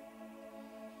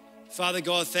 Father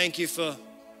God, thank you for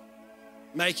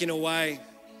making a way.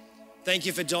 Thank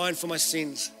you for dying for my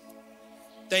sins.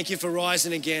 Thank you for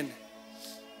rising again.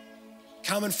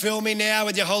 Come and fill me now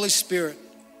with your Holy Spirit.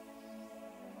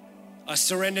 I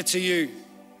surrender to you.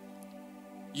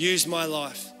 Use my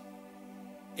life.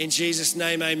 In Jesus'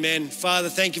 name, amen. Father,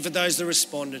 thank you for those that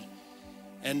responded.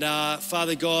 And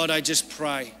Father God, I just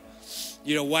pray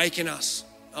you'd awaken us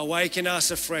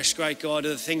afresh, great God, to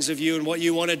the things of you and what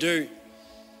you want to do.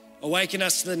 Awaken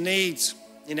us to the needs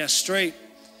in our street,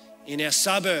 in our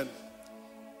suburb,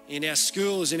 in our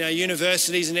schools, in our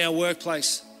universities, in our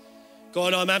workplace.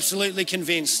 God, I'm absolutely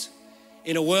convinced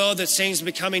in a world that seems to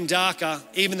be becoming darker,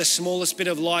 even the smallest bit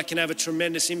of light can have a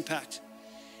tremendous impact.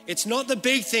 It's not the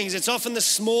big things, it's often the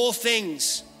small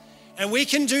things. And we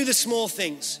can do the small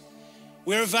things.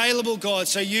 We're available, God,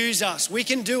 so use us. We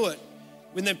can do it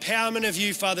with the empowerment of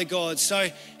you, Father God. So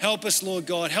help us, Lord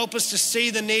God. Help us to see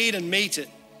the need and meet it.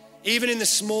 Even in the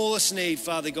smallest need,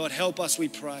 Father God, help us, we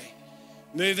pray.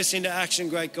 Move us into action,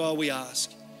 great God, we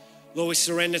ask. Lord, we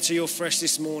surrender to you afresh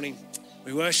this morning.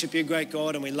 We worship you, great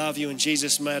God, and we love you in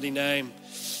Jesus' mighty name.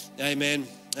 Amen.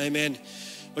 Amen.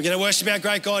 We're going to worship our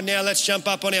great God now. Let's jump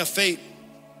up on our feet.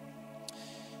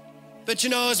 But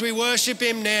as we worship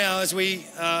him now, as we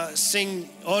sing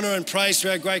honor and praise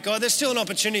to our great God, there's still an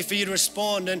opportunity for you to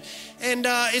respond. And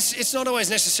it's not always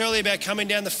necessarily about coming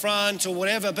down the front or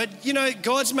whatever, but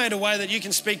God's made a way that you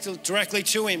can speak directly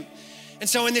to him. And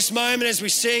so in this moment, as we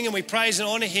sing and we praise and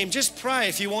honor him, just pray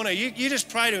if you want to. You just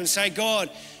pray to him and say, God,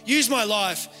 use my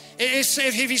life.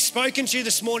 If he's spoken to you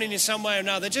this morning in some way or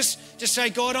another, just say,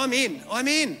 God, I'm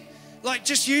in. Like,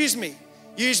 just use me,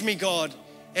 God.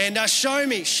 And show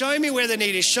me where the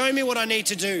need is. Show me what I need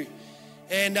to do.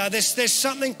 And there's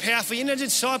something powerful.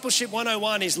 Discipleship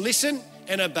 101 is listen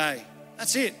and obey.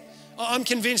 That's it. I'm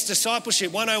convinced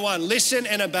discipleship 101, listen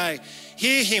and obey.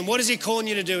 Hear him. What is he calling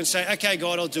you to do? And say, okay,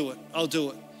 God, I'll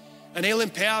do it. And he'll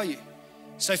empower you.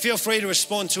 So feel free to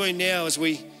respond to him now as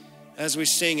we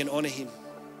sing and honor him.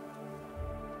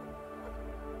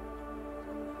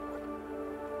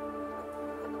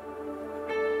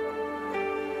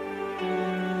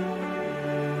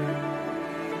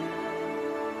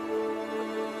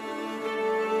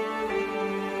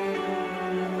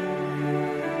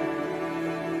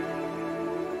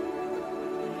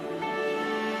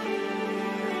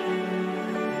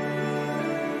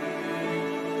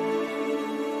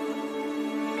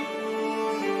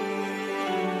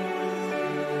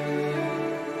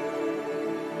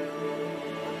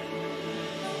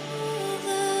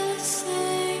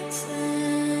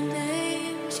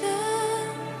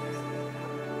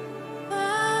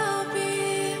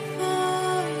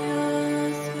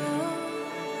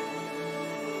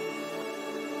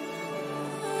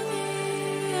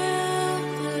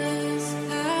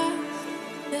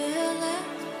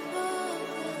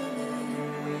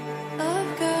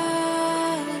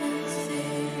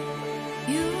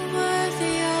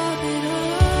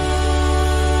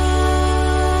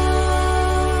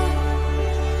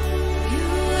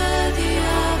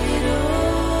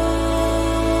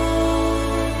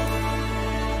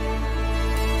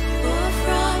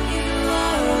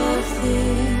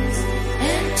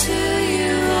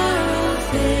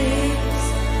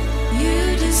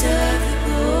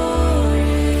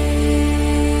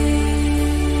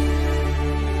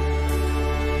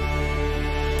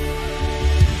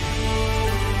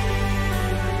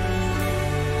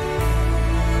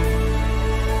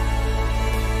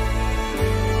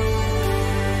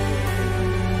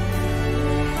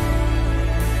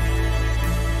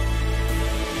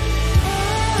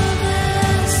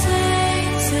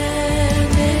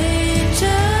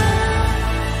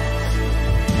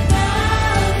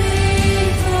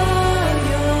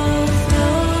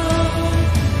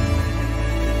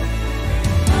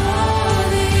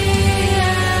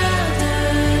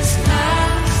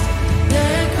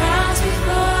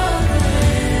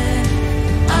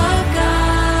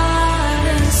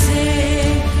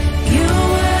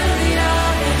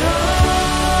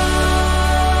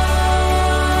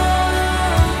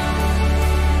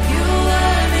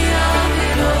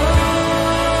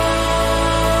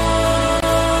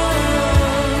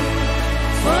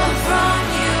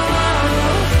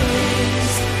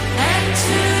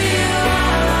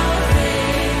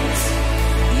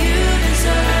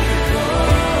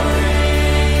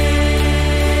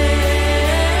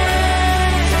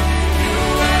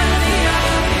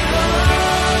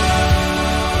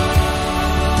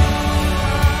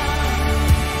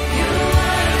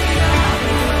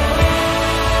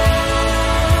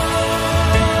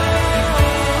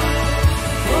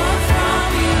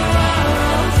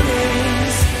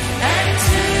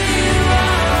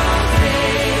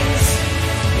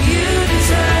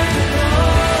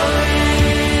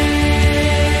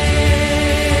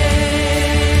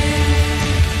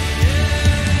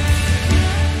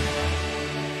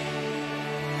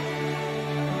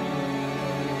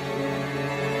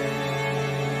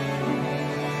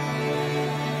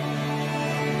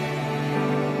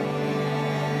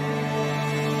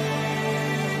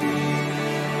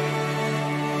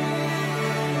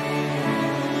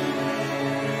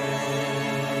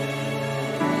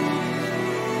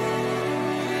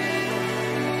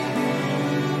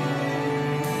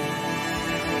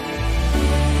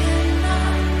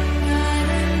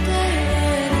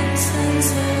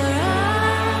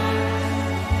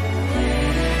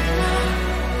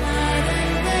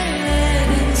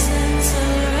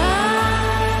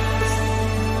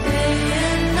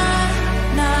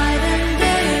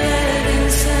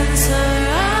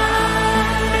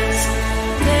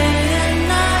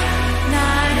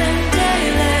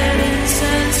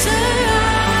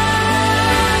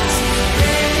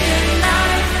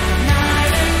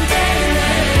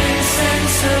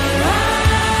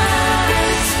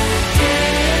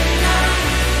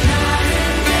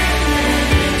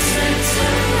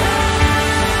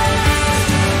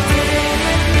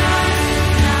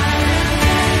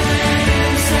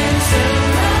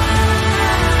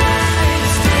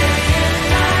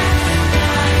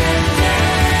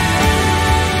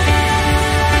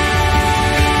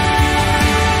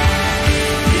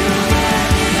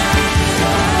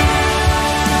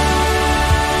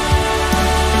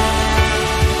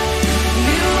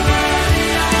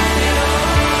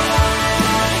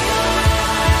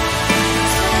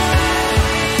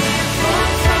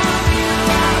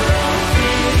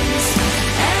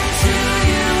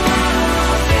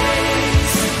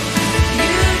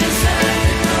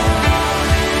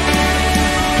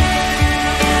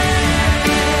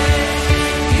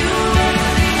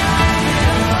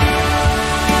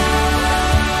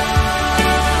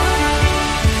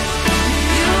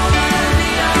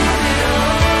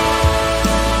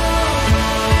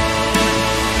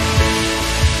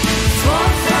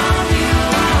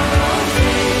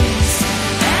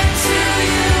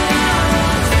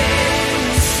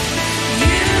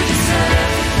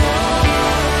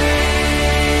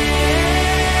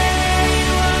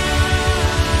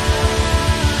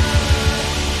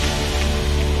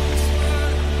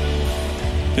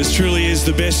 This truly is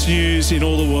the best news in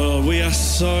all the world. We are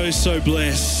so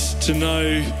blessed to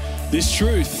know this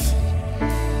truth.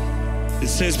 It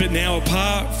says, but now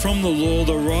apart from the law,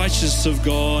 the righteousness of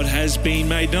God has been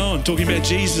made known. Talking about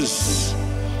Jesus,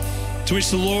 to which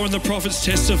the law and the prophets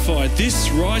testified.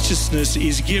 This righteousness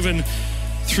is given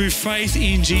through faith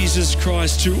in Jesus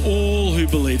Christ to all who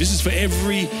believe. This is for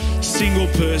every single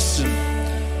person.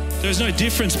 There is no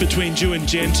difference between Jew and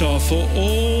Gentile, for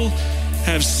all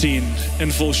have sinned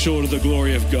and fall short of the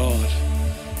glory of God.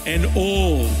 And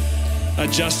all are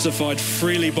justified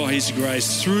freely by his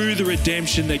grace through the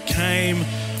redemption that came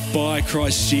by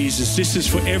Christ Jesus. This is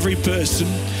for every person.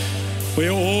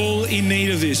 We're all in need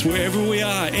of this, wherever we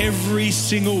are, every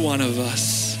single one of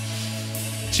us.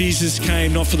 Jesus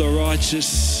came not for the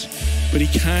righteous, but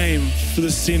he came for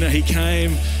the sinner. He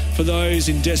came for those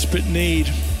in desperate need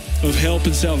of help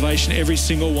and salvation, every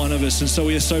single one of us. And so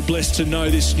we are so blessed to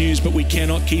know this news, but we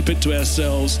cannot keep it to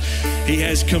ourselves. He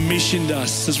has commissioned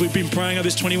us, as we've been praying over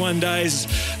this 21 days,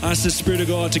 ask the Spirit of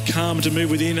God to come, to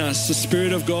move within us. The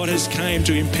Spirit of God has came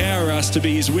to empower us to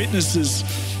be his witnesses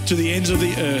to the ends of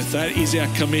the earth. That is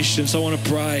our commission. So I want to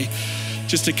pray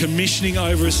just a commissioning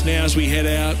over us now as we head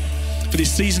out for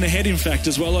this season ahead, in fact,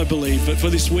 as well, I believe, but for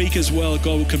this week as well.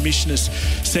 God will commission us,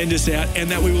 send us out,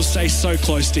 and that we will stay so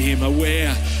close to him,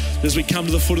 aware that as we come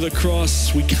to the foot of the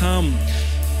cross, we come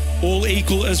all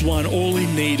equal as one, all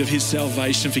in need of his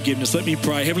salvation and forgiveness. Let me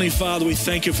pray. Heavenly Father, we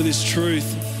thank you for this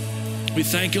truth. We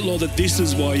thank you, Lord, that this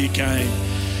is why you came.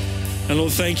 And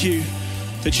Lord, thank you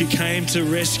that you came to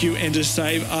rescue and to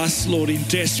save us, Lord, in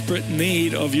desperate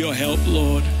need of your help,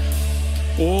 Lord.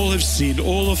 All have sinned,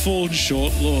 all have fallen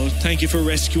short, Lord. Thank you for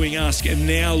rescuing us. And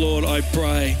now, Lord, I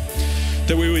pray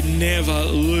that we would never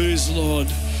lose, Lord,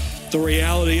 the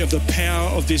reality of the power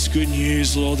of this good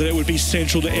news, Lord, that it would be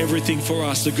central to everything for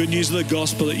us. The good news of the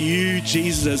gospel, that you,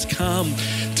 Jesus, has come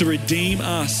to redeem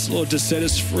us, Lord, to set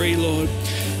us free, Lord.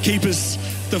 Keep us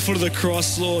at the foot of the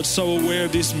cross, Lord, so aware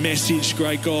of this message,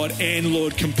 great God, and,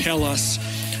 Lord, compel us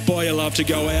by your love to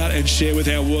go out and share with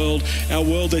our world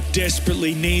that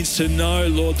desperately needs to know,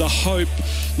 Lord, the hope,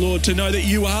 Lord, to know that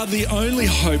you are the only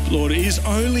hope, Lord. It is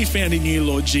only found in you,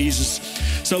 Lord Jesus.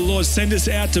 So, Lord, send us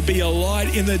out to be a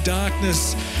light in the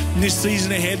darkness in this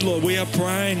season ahead, Lord. We are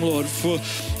praying, Lord, for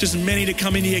just many to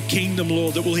come into your kingdom,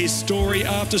 Lord, that will hear story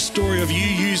after story of you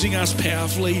using us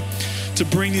powerfully to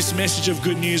bring this message of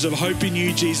good news, of hope in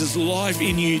you, Jesus, life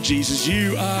in you, Jesus.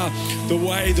 You are the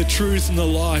way, the truth, and the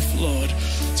life, Lord.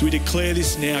 So we declare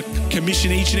this now.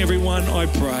 Commission each and every one, I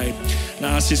pray. And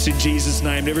I ask this in Jesus'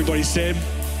 name. Everybody said,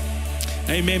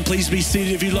 amen. Please be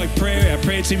seated. If you'd like prayer, our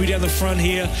prayer team will be down the front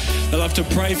here. They'd love to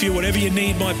pray for you, whatever your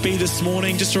need might be this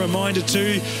morning. Just a reminder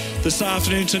too, this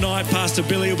afternoon tonight, Pastor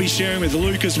Billy will be sharing with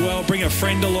Luke as well. Bring a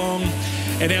friend along.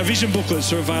 And our vision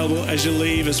booklets are available as you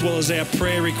leave, as well as our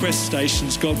prayer request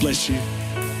stations. God bless you.